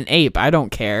 I'm an ape. I don't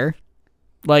care.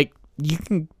 Like, you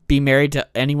can be married to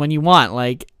anyone you want.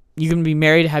 Like, you can be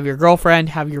married, have your girlfriend,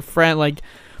 have your friend. Like,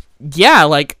 yeah,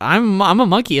 like I'm a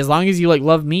monkey. As long as you like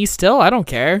love me still, I don't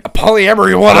care.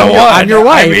 Polyamory 101. I'm your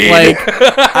wife.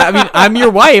 I mean. I'm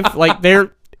your wife. Like,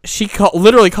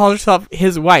 literally calls herself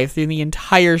his wife in the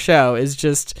entire show. Is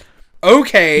just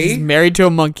okay. He's married to a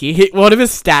monkey. One of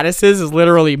his statuses is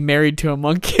literally married to a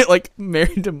monkey, like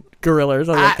married to gorilla or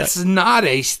something like that. That's not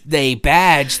a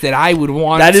badge that I would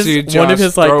want that is to just one of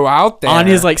his, like, throw out there on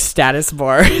his like status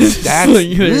bar. That's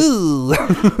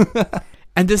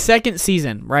And the second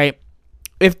season, right?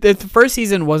 If the first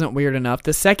season wasn't weird enough,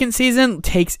 the second season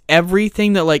takes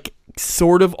everything that like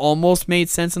sort of almost made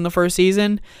sense in the first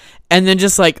season, and then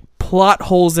just like plot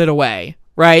holes it away,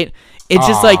 right? It's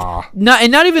just like not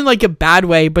even like a bad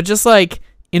way, but just like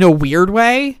in a weird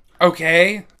way.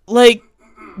 Okay. Like,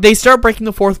 they start breaking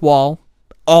the fourth wall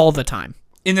all the time.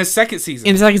 In the second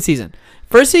season.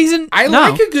 First season, I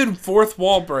like a good fourth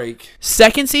wall break.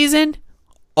 Second season,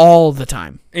 all the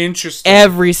time. Interesting.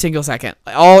 Every single second.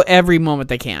 Every moment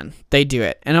they can. They do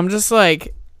it. And I'm just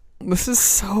like, this is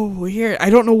so weird. I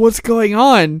don't know what's going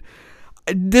on.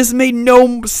 This made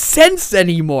no sense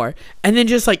anymore. And then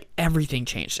just like everything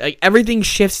changed. Like everything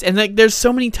shifts. And like there's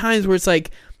so many times where it's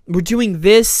like, we're doing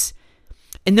this,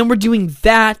 and then we're doing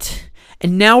that,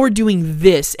 and now we're doing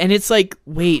this, and it's like,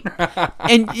 wait.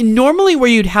 and normally where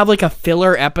you'd have like a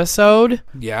filler episode,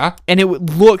 yeah, and it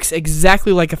looks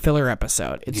exactly like a filler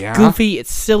episode. It's goofy,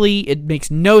 it's silly, it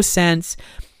makes no sense.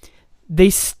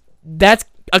 That's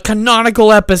a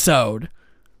canonical episode.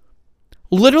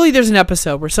 Literally, there's an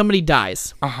episode where somebody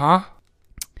dies.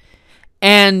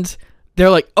 And they're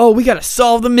like, oh, we gotta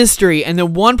solve the mystery. And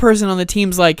then one person on the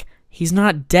team's like, he's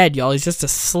not dead, y'all, he's just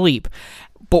asleep.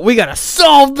 But we gotta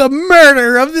solve the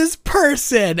murder of this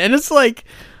person. And it's like,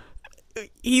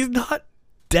 he's not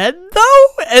dead though?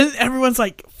 And everyone's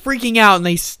like freaking out, and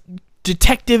they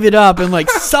detective it up and like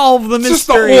solve the mystery. Just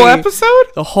the whole episode?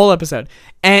 The whole episode.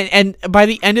 And by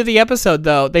the end of the episode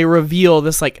though, they reveal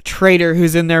this like traitor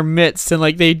who's in their midst, and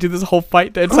like they do this whole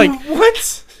fight. It's like,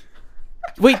 what?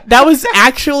 Wait, that was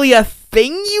actually a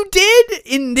thing you did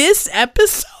in this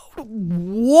episode?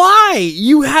 Why?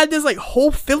 You had this like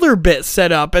whole filler bit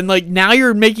set up, and like now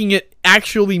you're making it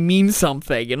actually mean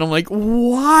something, and I'm like,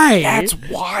 why? That's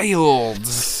wild.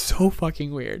 So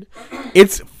fucking weird.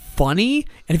 It's funny,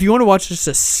 and if you want to watch just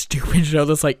a stupid show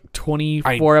that's like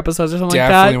 24 episodes or something like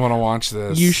that, definitely want to watch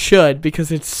this. You should,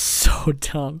 because it's so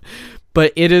dumb.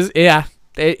 But it is, it's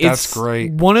that's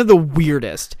great. One of the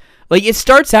weirdest. Like, it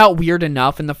starts out weird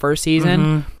enough in the first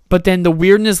season, but then the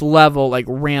weirdness level like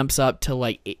ramps up to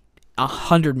like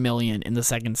 100 million in the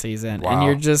second season. Wow.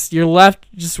 And you're left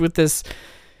just with this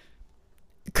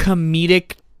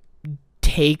comedic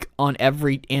take on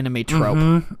every anime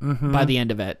trope by the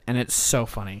end of it, and it's so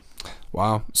funny.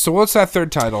 Wow. So what's that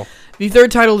third title? The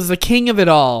third title is The King of It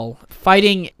All.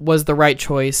 Fighting was the right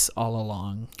choice all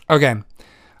along. Okay.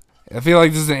 I feel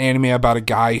like this is an anime about a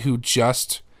guy who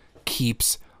just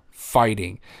keeps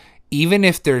fighting. Even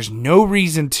if there's no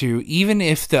reason to, even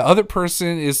if the other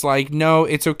person is like, no,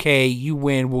 it's okay, you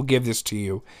win, we'll give this to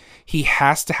you. He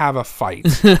has to have a fight.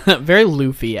 Very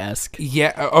Luffy-esque.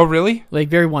 Yeah. Oh, really? Like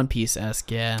very One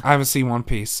Piece-esque, yeah. I haven't seen One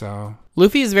Piece, so.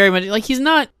 Luffy is very much, like, he's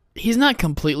not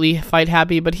completely fight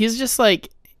happy, but he's just like,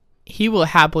 he will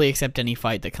happily accept any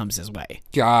fight that comes his way.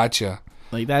 Gotcha.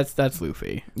 Like, that's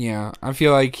Luffy. Yeah. I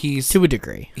feel like he's... to a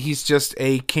degree. He's just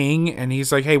a king, and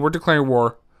he's like, hey, we're declaring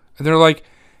war. And they're like,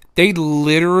 they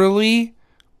literally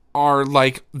are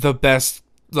like the best,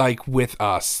 like, with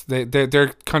us. Their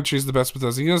country's the best with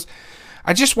us. He goes,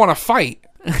 I just want to fight.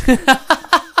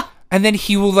 And then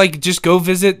he will like just go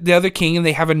visit the other king, and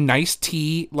they have a nice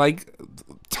tea like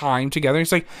time together.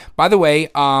 He's like, by the way,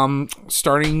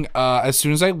 starting as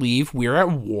soon as I leave, we're at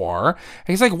war. And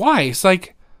he's like, why? It's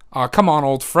like, come on,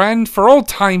 old friend, for old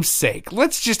time's sake,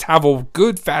 let's just have a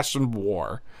good fashioned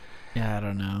war. Yeah, I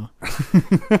don't know.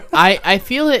 I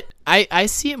feel it. I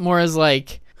see it more as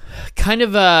like kind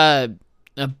of a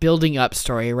building up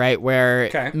story, right?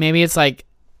 Where maybe it's like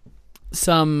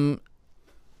some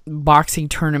boxing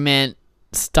tournament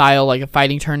style, like a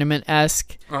fighting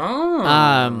tournament-esque.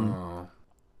 Oh.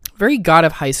 Very God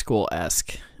of High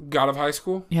School-esque. God of High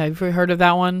School? Yeah, have you ever heard of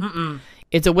that one? Mm-mm.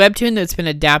 It's a webtoon that's been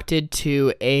adapted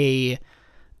to a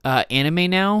anime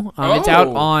now. It's out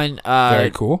on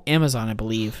very cool. Amazon, I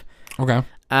believe. Okay.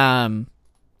 And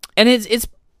it's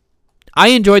I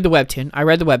enjoyed the webtoon. I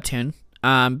read the webtoon.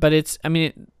 But it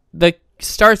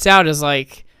starts out as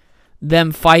like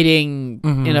them fighting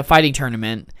in a fighting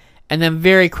tournament, and then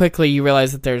very quickly you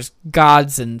realize that there's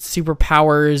gods and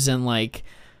superpowers and like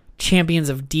champions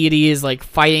of deities like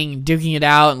fighting, duking it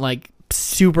out, and like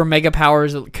super mega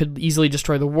powers that could easily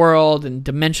destroy the world, and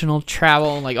dimensional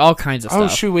travel, and like all kinds of stuff. Oh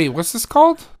shoot! Wait, what's this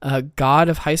called? God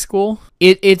of High School.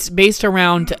 It's based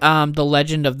around the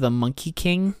legend of the Monkey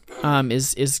King.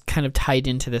 Is kind of tied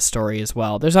into this story as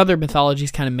well. There's other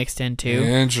mythologies kind of mixed in too.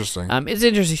 Interesting. It's an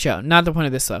interesting show. Not the point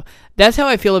of this though. That's how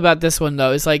I feel about this one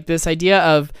though. It's like this idea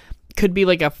of could be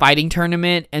like a fighting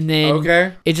tournament, and then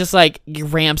it just like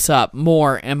ramps up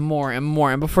more and more and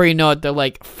more, and before you know it, they're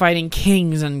like fighting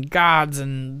kings and gods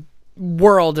and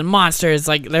world and monsters.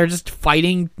 Like they're just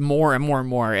fighting more and more and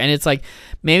more, and it's like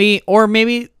maybe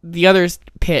the other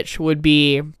pitch would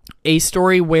be a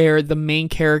story where the main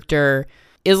character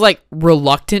is like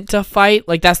reluctant to fight,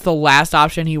 like that's the last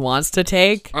option he wants to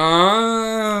take,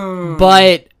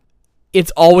 but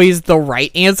it's always the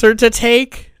right answer to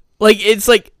take. Like it's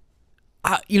like,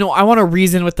 I want to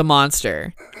reason with the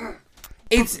monster.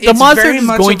 The monster is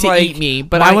going to eat me,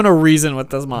 but I want to reason with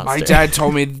this monster. My dad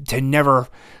told me to never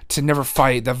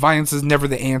fight. That violence is never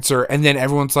the answer. And then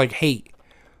everyone's like, "Hey,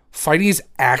 fighting is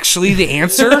actually the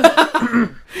answer."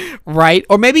 Right?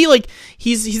 Or maybe like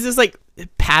he's this like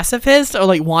pacifist, or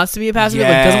like wants to be a pacifist,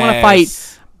 like doesn't want to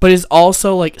fight, but is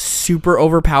also like super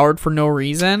overpowered for no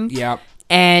reason. Yeah.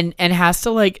 And has to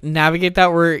like navigate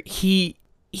that, where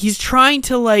he's trying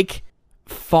to like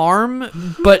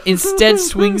farm, but instead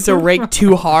swings a rake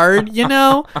too hard,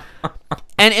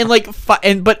 and like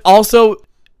but also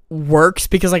works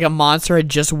because like a monster had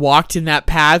just walked in that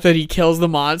path and he kills the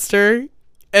monster,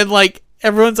 and like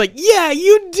everyone's like, yeah,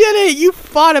 you did it, you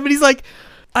fought him, and he's like,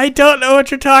 I don't know what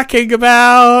you're talking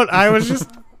about, I was just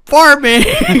farming.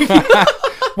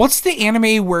 What's the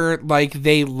anime where like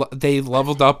they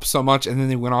leveled up so much and then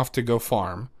they went off to go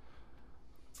farm?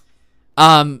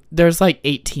 There's like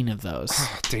 18 of those.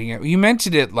 Dang it. You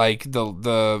mentioned it like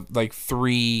the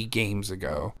 3 games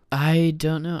ago. I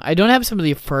don't know. I don't have some of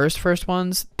the first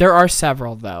ones. There are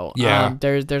several though. Yeah.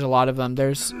 There's a lot of them.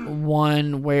 There's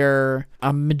one where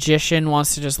a magician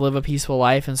wants to just live a peaceful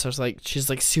life, and so it's like she's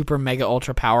like super mega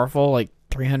ultra powerful, like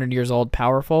 300 years old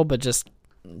powerful, but just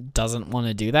doesn't want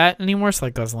to do that anymore. So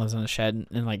like goes and lives in a shed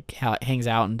and like hangs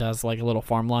out and does like a little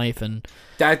farm life. And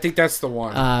I think that's the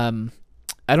one.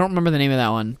 I don't remember the name of that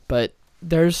one, but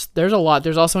there's a lot.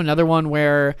 There's also another one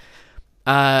where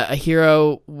a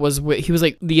hero he was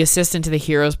like the assistant to the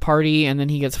hero's party, and then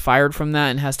he gets fired from that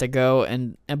and has to go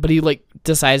but he like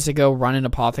decides to go run an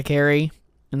apothecary,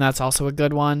 and that's also a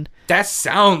good one. That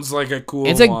sounds like a cool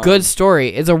It's a good story.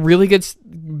 It's a really good,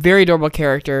 very adorable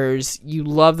characters. You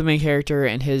love the main character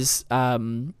and his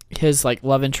like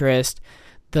love interest.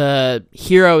 The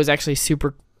hero is actually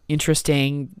super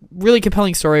interesting, really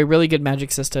compelling story, really good magic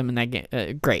system, and that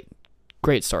game,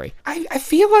 great story. I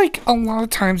feel like a lot of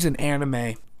times in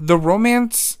anime, the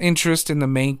romance interest and the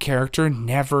main character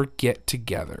never get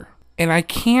together, and I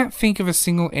can't think of a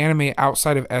single anime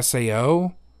outside of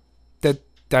SAO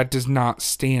that does not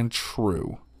stand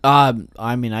true.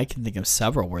 I mean, I can think of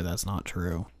several where that's not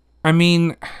true. I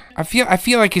mean, I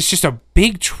feel like it's just a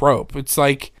big trope. It's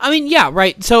like, I mean, yeah,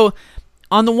 right. So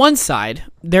on the one side,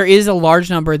 there is a large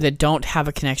number that don't have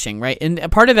a connection, right? And a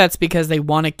part of that's because they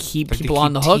want to keep people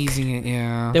on the hook. Teasing it,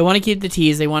 yeah. They want to keep the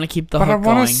tease. They want to keep the hook going. But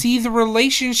I want to see the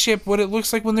relationship, what it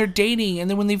looks like when they're dating, and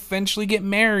then when they eventually get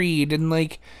married, and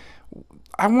like,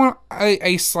 I want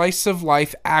a slice of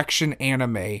life action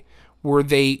anime where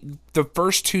the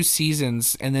first 2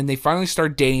 seasons, and then they finally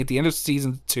start dating at the end of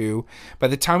season 2. By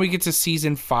the time we get to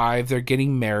season 5, they're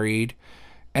getting married.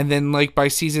 And then, like, by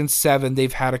season 7,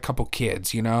 they've had a couple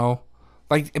kids,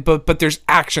 Like, but there's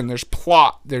action, there's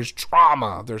plot, there's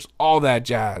drama, there's all that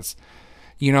jazz.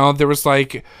 There was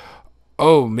like,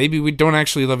 oh, maybe we don't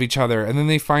actually love each other. And then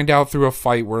they find out through a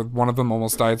fight where one of them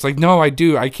almost died. It's like, no, I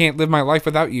do. I can't live my life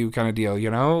without you kind of deal,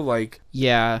 Like,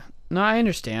 yeah. No, I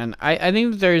understand. I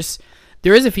think there is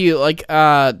a few, like,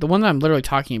 the one that I'm literally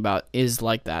talking about is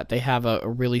like that. They have a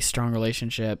really strong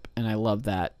relationship, and I love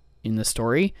that in the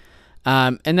story.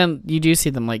 And then you do see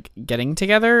them like getting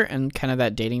together and kind of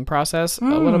that dating process a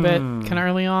little bit kind of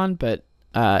early on, but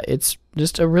it's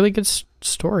just a really good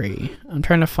story. I'm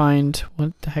trying to find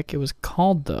what the heck it was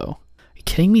called though. Are you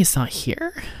kidding me? It's not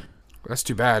here? That's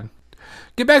too bad.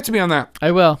 Get back to me on that.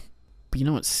 I will. But you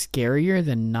know what's scarier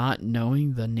than not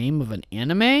knowing the name of an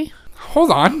anime? Hold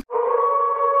on.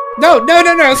 No,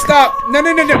 stop. No.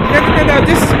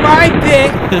 This is my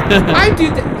bit. I do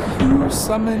that. Who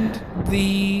summoned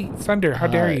the thunder? How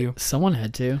dare you? Someone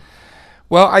had to.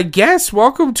 Well, I guess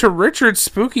welcome to Richard's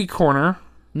Spooky Corner.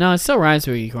 No, it's still Ryan's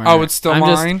Spooky Corner. Oh, it's still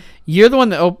mine? You're the one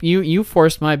that you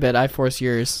forced my bit. I forced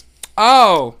yours.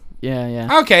 Oh.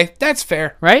 Yeah. Okay, that's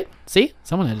fair. Right? See?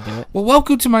 Someone had to do it. Well,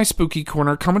 welcome to my spooky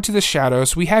corner. Coming to the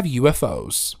shadows, we have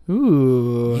UFOs.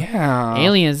 Ooh. Yeah.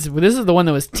 Aliens. This is the one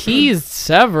that was teased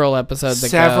several episodes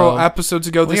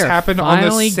ago. This happened on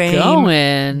the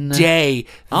same day.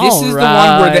 This is the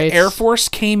one where the Air Force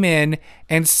came in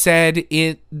and said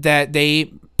that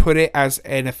they put it as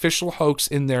an official hoax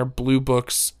in their Blue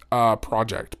Books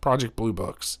Project Blue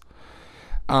Books.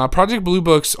 Project Blue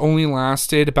Books only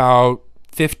lasted about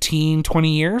 15, 20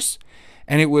 years,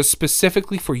 and it was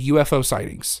specifically for UFO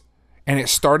sightings. And it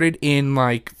started in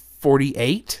like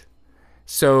 48.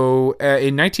 So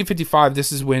in 1955,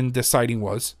 this is when the sighting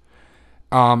was,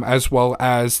 as well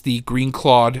as the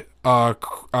green-clawed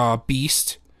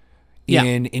beast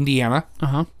in Indiana,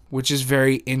 which is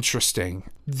very interesting.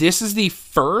 This is the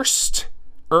first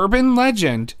urban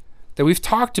legend that we've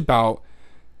talked about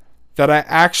that I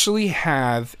actually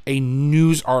have a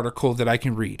news article that I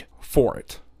can read for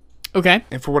it. Okay.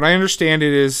 And for what I understand,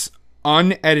 it is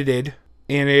unedited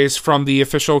and it is from the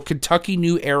official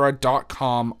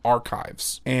KentuckyNewEra.com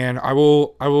archives. And I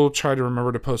will try to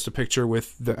remember to post a picture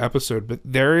with the episode, but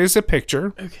there is a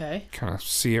picture. Okay. Kind of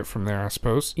see it from there, I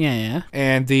suppose. Yeah.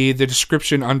 And the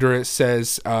description under it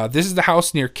says, this is the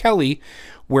house near Kelly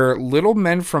where little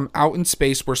men from out in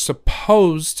space were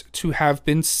supposed to have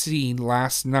been seen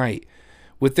last night.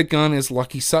 With the gun is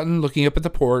Lucky Sutton looking up at the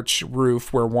porch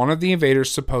roof where one of the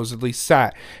invaders supposedly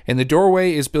sat. In the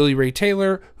doorway is Billy Ray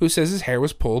Taylor, who says his hair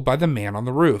was pulled by the man on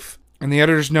the roof. And the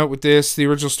editor's note with this, the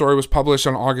original story was published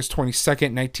on August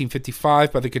 22nd,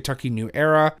 1955 by the Kentucky New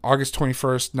Era. August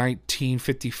 21st,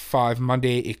 1955,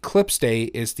 Monday, Eclipse Day,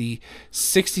 is the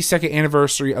 62nd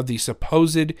anniversary of the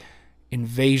supposed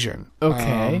invasion.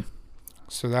 Okay.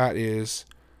 So that is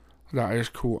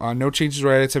cool. No changes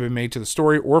or edits have been made to the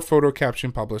story or photo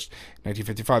caption published in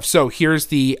 1955. So here's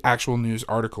the actual news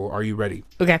article. Are you ready?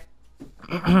 Okay.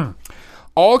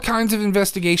 All kinds of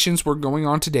investigations were going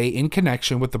on today in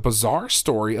connection with the bizarre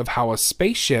story of how a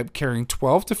spaceship carrying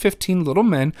 12 to 15 little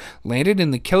men landed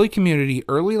in the Kelly community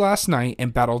early last night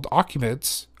and battled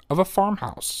occupants of a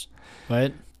farmhouse.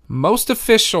 What? Most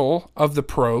official of the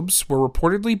probes were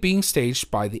reportedly being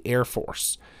staged by the Air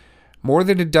Force. More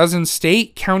than a dozen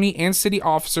state, county, and city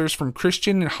officers from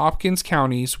Christian and Hopkins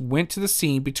counties went to the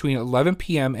scene between 11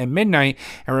 p.m. and midnight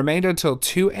and remained until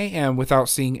 2 a.m. without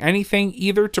seeing anything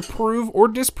either to prove or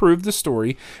disprove the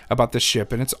story about the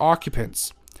ship and its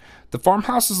occupants. The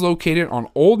farmhouse is located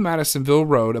on Old Madisonville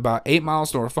Road, about 8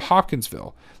 miles north of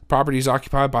Hopkinsville. The property is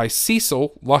occupied by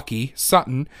Cecil Lucky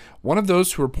Sutton, one of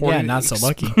those who reported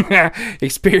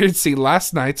experiencing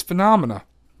last night's phenomena.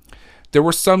 There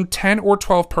were some 10 or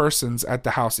 12 persons at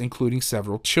the house, including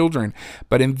several children,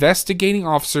 but investigating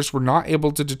officers were not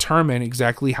able to determine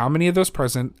exactly how many of those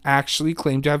present actually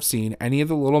claimed to have seen any of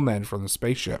the little men from the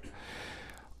spaceship.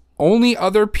 Only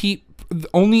other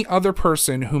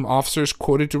person whom officers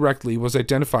quoted directly was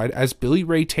identified as Billy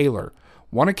Ray Taylor.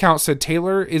 One account said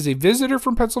Taylor is a visitor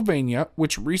from Pennsylvania,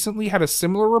 which recently had a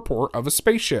similar report of a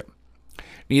spaceship.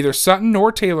 Neither Sutton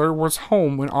nor Taylor was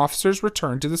home when officers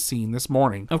returned to the scene this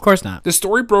morning. Of course not. The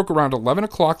story broke around 11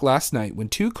 o'clock last night when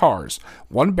two cars,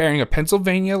 one bearing a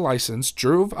Pennsylvania license,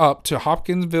 drove up to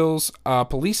Hopkinsville's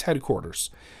police headquarters.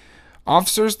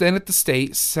 Officers then at the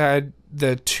state said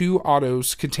the two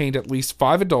autos contained at least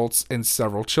 5 adults and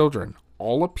several children.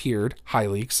 All appeared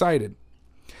highly excited.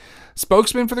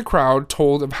 Spokesman for the crowd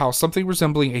told of how something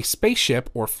resembling a spaceship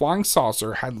or flying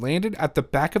saucer had landed at the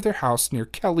back of their house near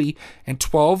Kelly, and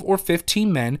 12 or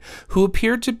 15 men, who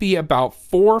appeared to be about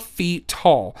 4 feet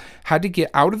tall, had to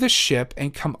get out of the ship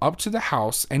and come up to the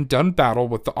house and done battle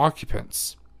with the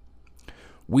occupants.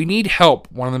 "We need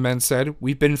help," one of the men said.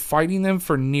 "We've been fighting them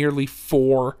for nearly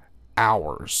 4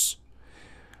 hours.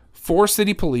 4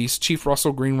 city police, Chief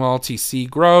Russell Greenwell, T.C.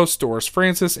 Gross, Doris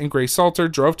Francis, and Grace Salter,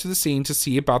 drove to the scene to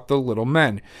see about the little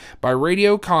men. By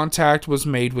radio, contact was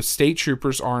made with State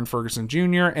Troopers R.N. Ferguson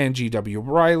Jr. and G.W.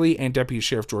 Riley and Deputy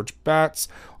Sheriff George Batts,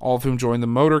 all of whom joined the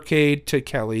motorcade to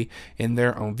Kelly in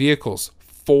their own vehicles.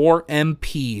 4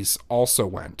 MPs also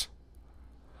went.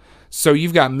 So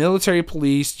you've got military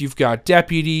police, you've got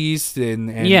deputies, and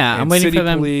I'm waiting city for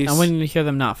them. police. I'm waiting to hear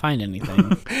them not find anything.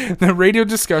 The radio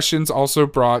discussions also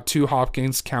brought 2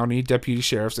 Hopkins County deputy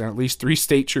sheriffs and at least 3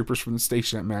 state troopers from the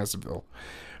station at Madisonville.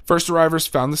 First arrivers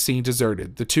found the scene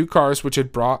deserted. The 2 cars which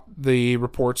had brought the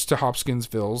reports to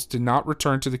Hopkinsville did not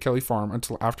return to the Kelly farm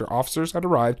until after officers had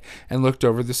arrived and looked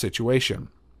over the situation.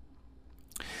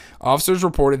 Officers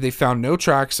reported they found no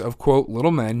tracks of, quote, little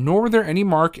men, nor were there any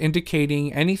mark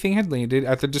indicating anything had landed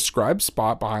at the described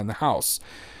spot behind the house.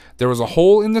 There was a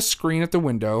hole in the screen at the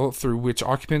window through which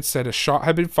occupants said a shot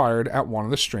had been fired at one of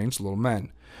the strange little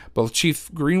men. Both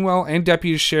Chief Greenwell and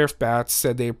Deputy Sheriff Batts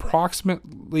said they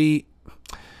approximately...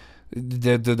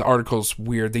 The article's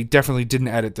weird. They definitely didn't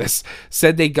edit this.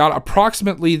 Said they got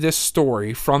approximately this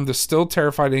story from the still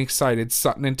terrified and excited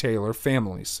Sutton and Taylor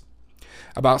families.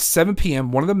 About 7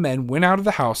 p.m., one of the men went out of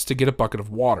the house to get a bucket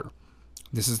of water.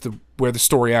 This is where the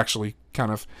story actually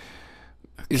kind of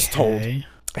is told.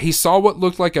 He saw what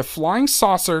looked like a flying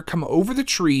saucer come over the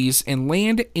trees and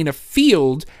land in a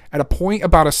field at a point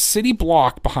about a city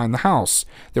block behind the house.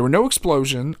 There were no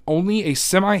explosion, only a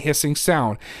semi-hissing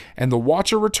sound, and the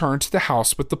watcher returned to the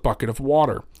house with the bucket of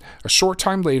water. A short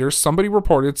time later, somebody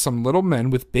reported some little men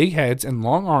with big heads and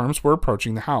long arms were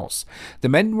approaching the house. The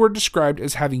men were described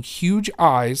as having huge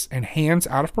eyes and hands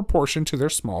out of proportion to their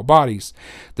small bodies.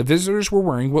 The visitors were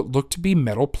wearing what looked to be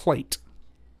metal plate.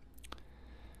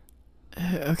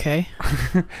 Okay.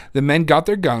 The men got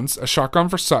their guns, a shotgun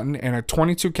for Sutton and a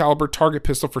 .22 caliber target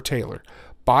pistol for Taylor.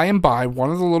 By and by,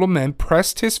 one of the little men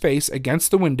pressed his face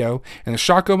against the window, and the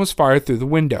shotgun was fired through the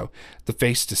window. The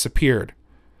face disappeared.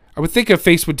 I would think a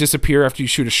face would disappear after you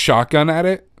shoot a shotgun at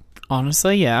it.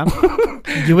 Honestly, yeah.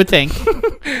 You would think.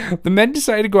 The men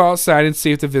decided to go outside and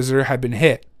see if the visitor had been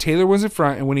hit. Taylor was in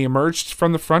front, and when he emerged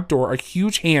from the front door, a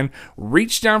huge hand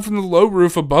reached down from the low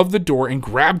roof above the door and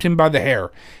grabbed him by the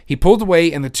hair. He pulled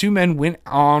away, and the two men went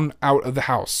on out of the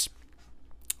house.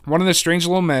 One of the strange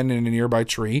little men in a nearby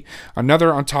tree,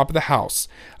 another on top of the house.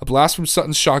 A blast from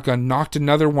Sutton's shotgun knocked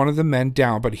another one of the men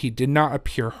down, but he did not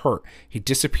appear hurt. He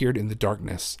disappeared in the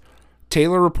darkness.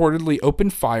 Taylor reportedly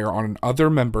opened fire on other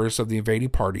members of the invading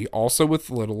party, also with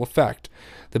little effect.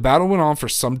 The battle went on for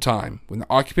some time. When the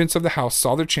occupants of the house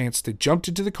saw their chance, they jumped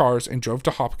into the cars and drove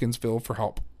to Hopkinsville for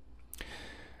help.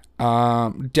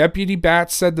 Deputy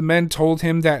Batts said the men told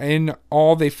him that in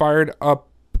all they fired up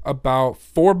about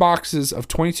 4 boxes of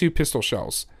 .22 pistol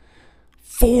shells.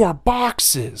 4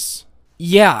 boxes!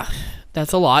 Yeah,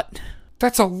 that's a lot.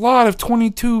 That's a lot of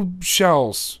 .22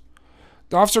 shells.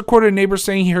 The officer quoted a neighbor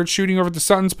saying he heard shooting over the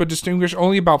Suttons, but distinguished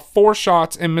only about 4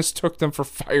 shots and mistook them for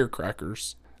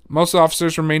firecrackers. Most of the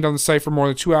officers remained on the site for more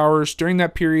than 2 hours. During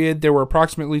that period, there were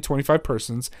approximately 25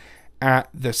 persons at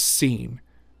the scene.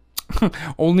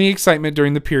 Only excitement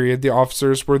during the period the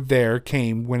officers were there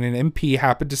came when an MP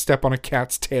happened to step on a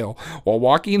cat's tail. While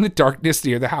walking in the darkness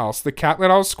near the house, the cat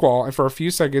let out a squall, and for a few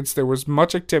seconds there was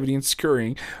much activity and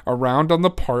scurrying around on the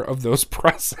part of those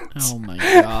present. Oh my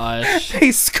gosh. They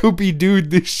Scooby-Dooed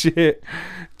this shit.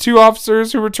 2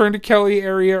 officers who returned to Kelly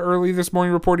area early this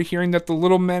morning reported hearing that the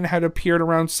little men had appeared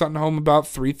around Sutton home about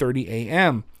 3:30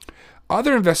 a.m.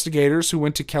 Other investigators who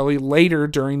went to Kelly later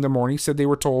during the morning said they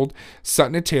were told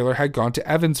Sutton and Taylor had gone to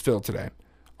Evansville today.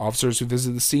 Officers who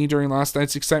visited the scene during last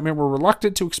night's excitement were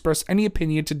reluctant to express any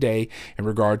opinion today in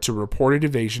regard to reported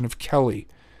invasion of Kelly.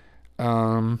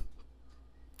 And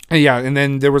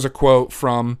then there was a quote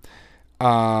from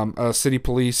a city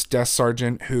police desk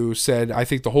sergeant who said, "I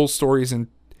think the whole story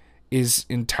is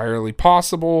entirely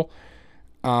possible."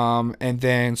 And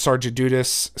then Sergeant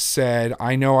Dudas said,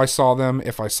 "I know I saw them.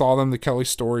 If I saw them, the Kelly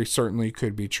story certainly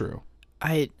could be true."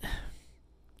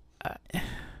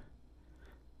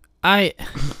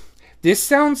 This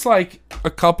sounds like a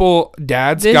couple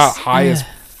dads got high as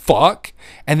fuck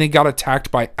and they got attacked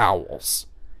by owls.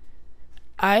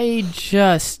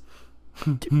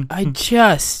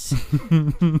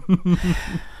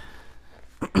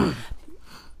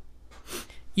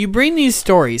 You bring these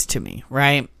stories to me,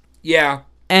 right? Yeah.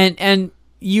 And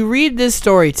you read this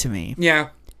story to me. Yeah.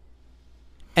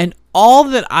 And all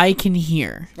that I can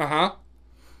hear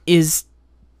is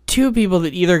 2 people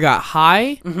that either got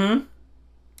high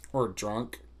or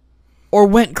drunk or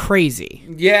went crazy.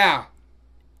 Yeah.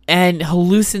 And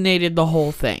hallucinated the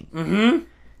whole thing.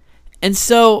 And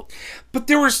so, but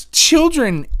there was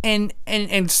children and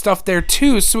stuff there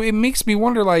too, so it makes me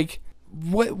wonder, like,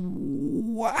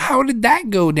 what how did that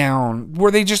go down?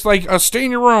 Were they just like, stay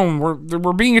in your room,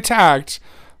 we're being attacked?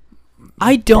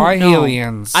 I don't by know.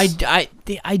 Aliens. I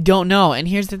don't know. And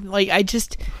here's the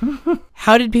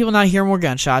how did people not hear more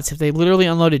gunshots? If they literally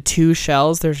unloaded 2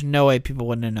 shells, there's no way people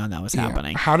wouldn't have known that was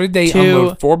happening. How did they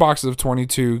unload 4 boxes of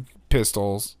 .22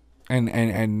 pistols and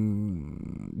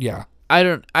yeah. I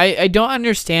don't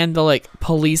understand the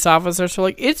police officers are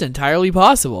like, it's entirely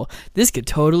possible. This could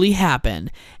totally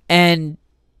happen. And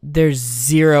there's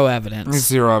zero evidence. There's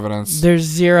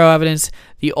zero evidence.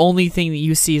 The only thing that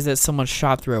you see is that someone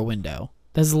shot through a window.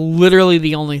 That's literally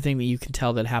the only thing that you can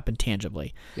tell that happened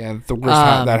tangibly. Yeah, the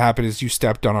worst that happened is you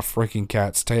stepped on a freaking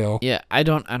cat's tail. Yeah, I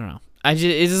don't know. This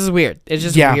is weird. It's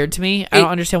just weird to me. I don't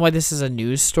understand why this is a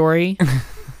news story.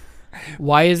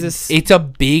 Why is this? It's a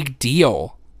big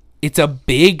deal. It's a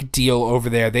big deal over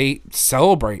there. They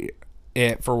celebrate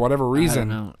it for whatever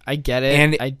reason. I don't know. I get it.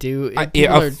 And I do. It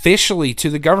officially to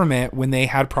the government, when they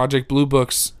had Project Blue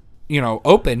Books,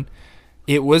 open,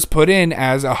 it was put in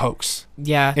as a hoax.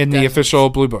 Yeah. In the official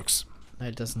Blue Books.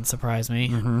 That doesn't surprise me.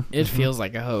 Mm-hmm, it feels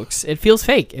like a hoax. It feels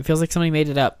fake. It feels like somebody made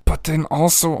it up. But then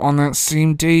also on that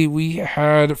same day, we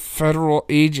had federal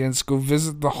agents go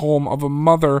visit the home of a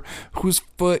mother whose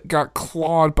foot got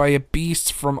clawed by a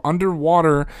beast from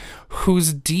underwater,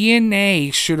 whose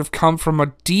DNA should have come from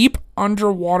a deep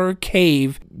underwater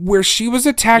cave where she was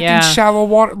attacked in shallow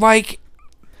water. Like,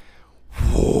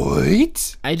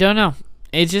 what? I don't know.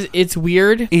 It's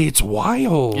weird. It's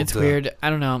wild. It's weird. I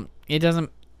don't know. I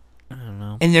don't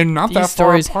know. And they're not that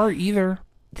far apart either.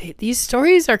 These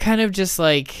stories are kind of just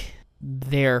like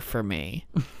there for me.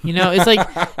 It's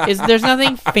like there's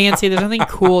nothing fancy, there's nothing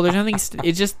cool, there's nothing.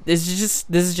 This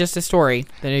is just a story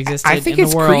that existed. I think in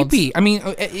it's the world. creepy. I mean,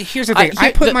 here's the thing.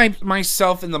 I put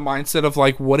myself in the mindset of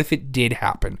like, what if it did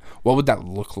happen? What would that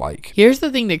look like? Here's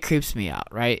the thing that creeps me out.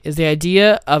 Right, is the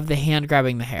idea of the hand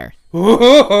grabbing the hair.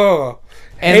 And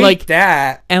hate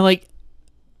that. And like,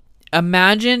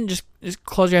 imagine just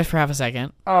close your eyes for half a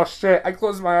second. Oh shit! I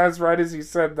closed my eyes right as you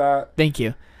said that. Thank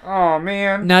you. Oh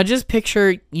man. Now just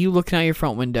picture you looking out your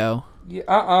front window.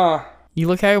 Yeah. You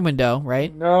look out your window,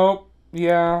 right? Nope.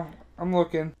 Yeah, I'm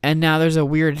looking. And now there's a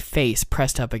weird face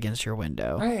pressed up against your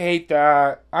window. I hate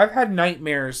that. I've had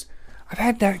nightmares. I've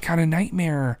had that kind of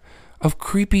nightmare of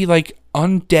creepy, like,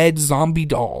 undead zombie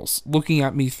dolls looking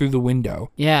at me through the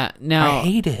window. Yeah. Now I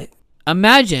hate it.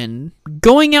 Imagine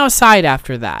going outside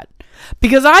after that.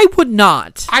 Because I would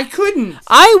not. I couldn't.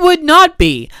 I would not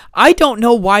be. I don't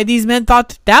know why these men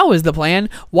thought that was the plan.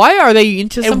 Why are they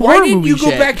into some horror movie shit? And why didn't you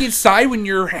go back inside when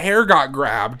your hair got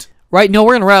grabbed? Right, no,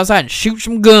 we're going to run outside and shoot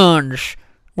some guns.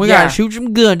 We got to shoot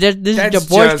some guns. This is the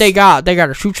voice they got. They got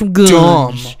to shoot some guns.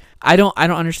 Dumb. I don't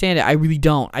understand it. I really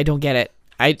don't. I don't get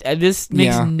it. This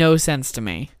makes no sense to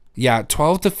me. Yeah,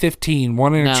 12 to 15.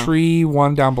 One in a tree,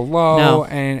 one down below,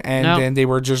 and then they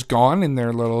were just gone in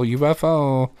their little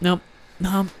UFO. Nope.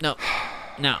 No,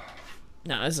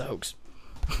 this is a hoax.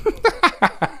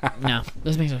 No,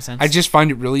 this makes no sense. I just find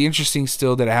it really interesting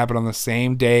still that it happened on the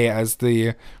same day as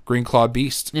the Green Clawed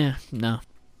Beast. Yeah, no.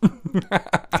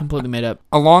 Completely made up.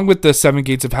 Along with the Seven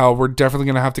Gates of Hell, we're definitely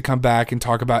going to have to come back and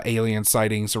talk about alien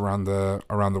sightings around the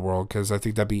world, because I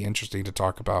think that'd be interesting to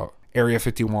talk about. Area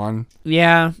 51.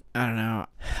 Yeah, I don't know.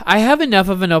 I have enough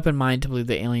of an open mind to believe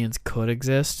that aliens could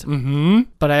exist. Mm-hmm.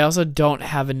 But I also don't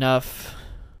have enough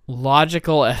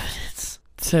logical evidence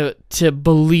to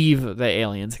believe that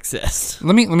aliens exist.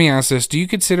 Let me ask this. Do you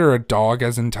consider a dog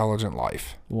as intelligent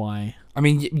life? Why? I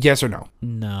mean, yes or no?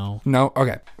 No. No?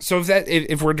 Okay. So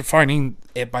if we're defining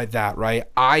it by that, right?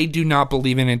 I do not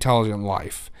believe in intelligent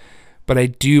life. But I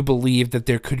do believe that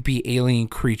there could be alien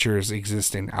creatures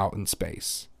existing out in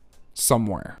space.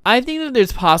 Somewhere. I think that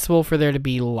it's possible for there to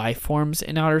be life forms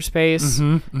in outer space.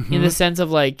 Mm-hmm, mm-hmm. In the sense of,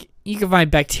 like, you can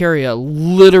find bacteria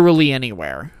literally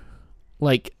anywhere.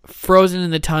 Like, frozen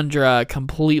in the tundra,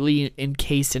 completely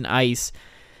encased in ice.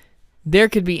 There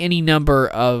could be any number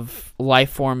of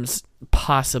life forms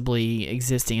possibly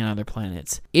existing on other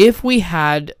planets. If we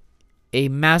had a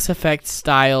Mass Effect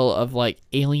style of, like,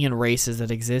 alien races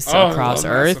that exist across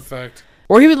Earth,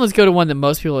 or even let's go to one that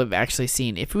most people have actually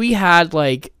seen. If we had,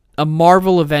 like, a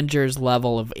Marvel Avengers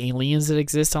level of aliens that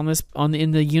exist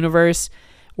in the universe,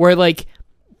 where, like,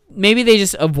 maybe they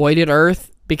just avoided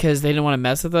Earth because they didn't want to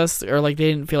mess with us, or, like,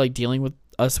 they didn't feel like dealing with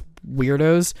us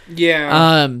weirdos.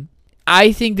 Yeah.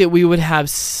 I think that we would have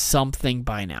something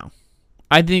by now.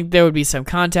 I think there would be some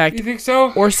contact. You think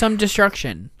so? Or some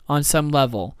destruction on some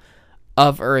level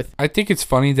of Earth. I think it's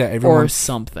funny that everyone... Or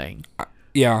something.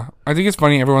 Yeah. I think it's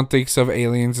funny everyone thinks of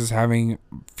aliens as having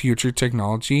future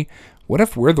technology. What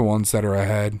if we're the ones that are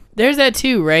ahead? There's that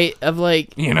too, right? Of,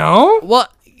 like... You know? Well,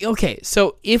 okay.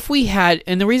 So if we had...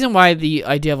 And the reason why the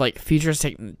idea of, like,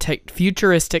 futuristic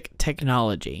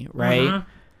technology, right? Mm-hmm.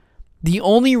 The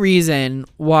only reason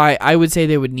why I would say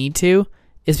they would need to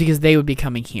is because they would be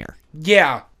coming here.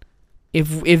 Yeah.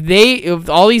 If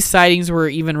all these sightings were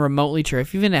even remotely true,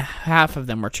 if even a half of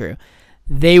them were true,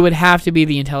 they would have to be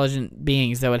the intelligent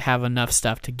beings that would have enough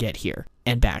stuff to get here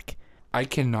and back. I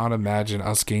cannot imagine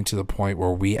us getting to the point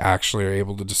where we actually are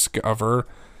able to discover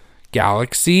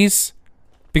galaxies,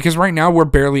 because right now we're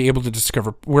barely able to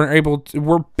discover.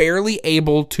 We're barely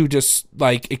able to just,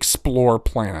 like, explore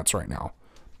planets right now.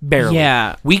 Barely.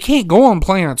 Yeah. We can't go on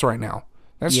planets right now.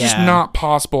 That's just not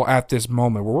possible at this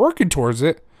moment. We're working towards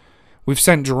it. We've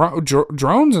sent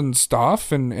drones and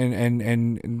stuff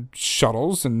and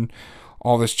shuttles and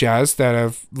all this jazz that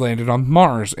have landed on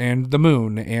Mars and the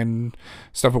moon and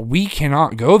stuff, but we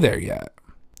cannot go there yet.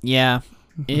 Yeah,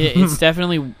 it's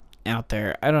definitely out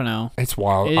there. I don't know. It's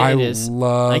wild. It is.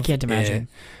 Love I can't imagine. it.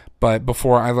 But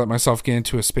before I let myself get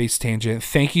into a space tangent,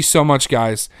 thank you so much,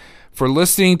 guys, for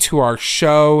listening to our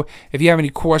show. If you have any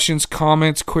questions,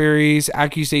 comments, queries,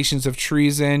 accusations of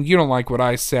treason, you don't like what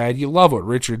I said, you love what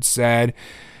Richard said,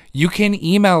 you can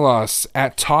email us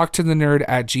at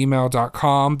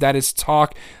talktothenerd@gmail.com. That is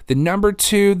talk, the number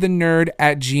 2, the nerd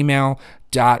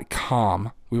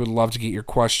 @gmail.com. We would love to get your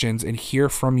questions and hear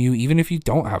from you, even if you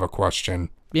don't have a question.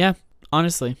 Yeah,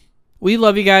 honestly. We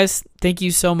love you guys. Thank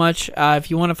you so much. If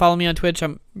you want to follow me on Twitch,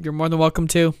 you're more than welcome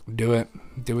to. Do it.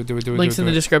 Links in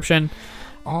the description.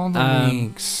 All the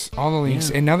links. Yeah.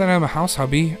 And now that I'm a house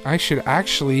hubby, I should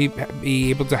actually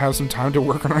be able to have some time to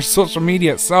work on our social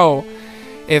media. So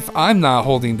if I'm not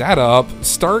holding that up,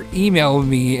 start emailing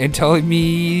me and telling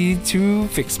me to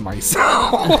fix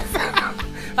myself.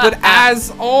 But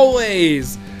as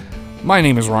always, my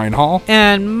name is Ryan Hall.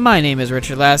 And my name is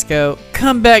Richard Lasco.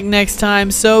 Come back next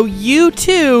time so you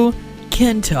too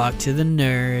can talk to the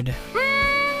nerd.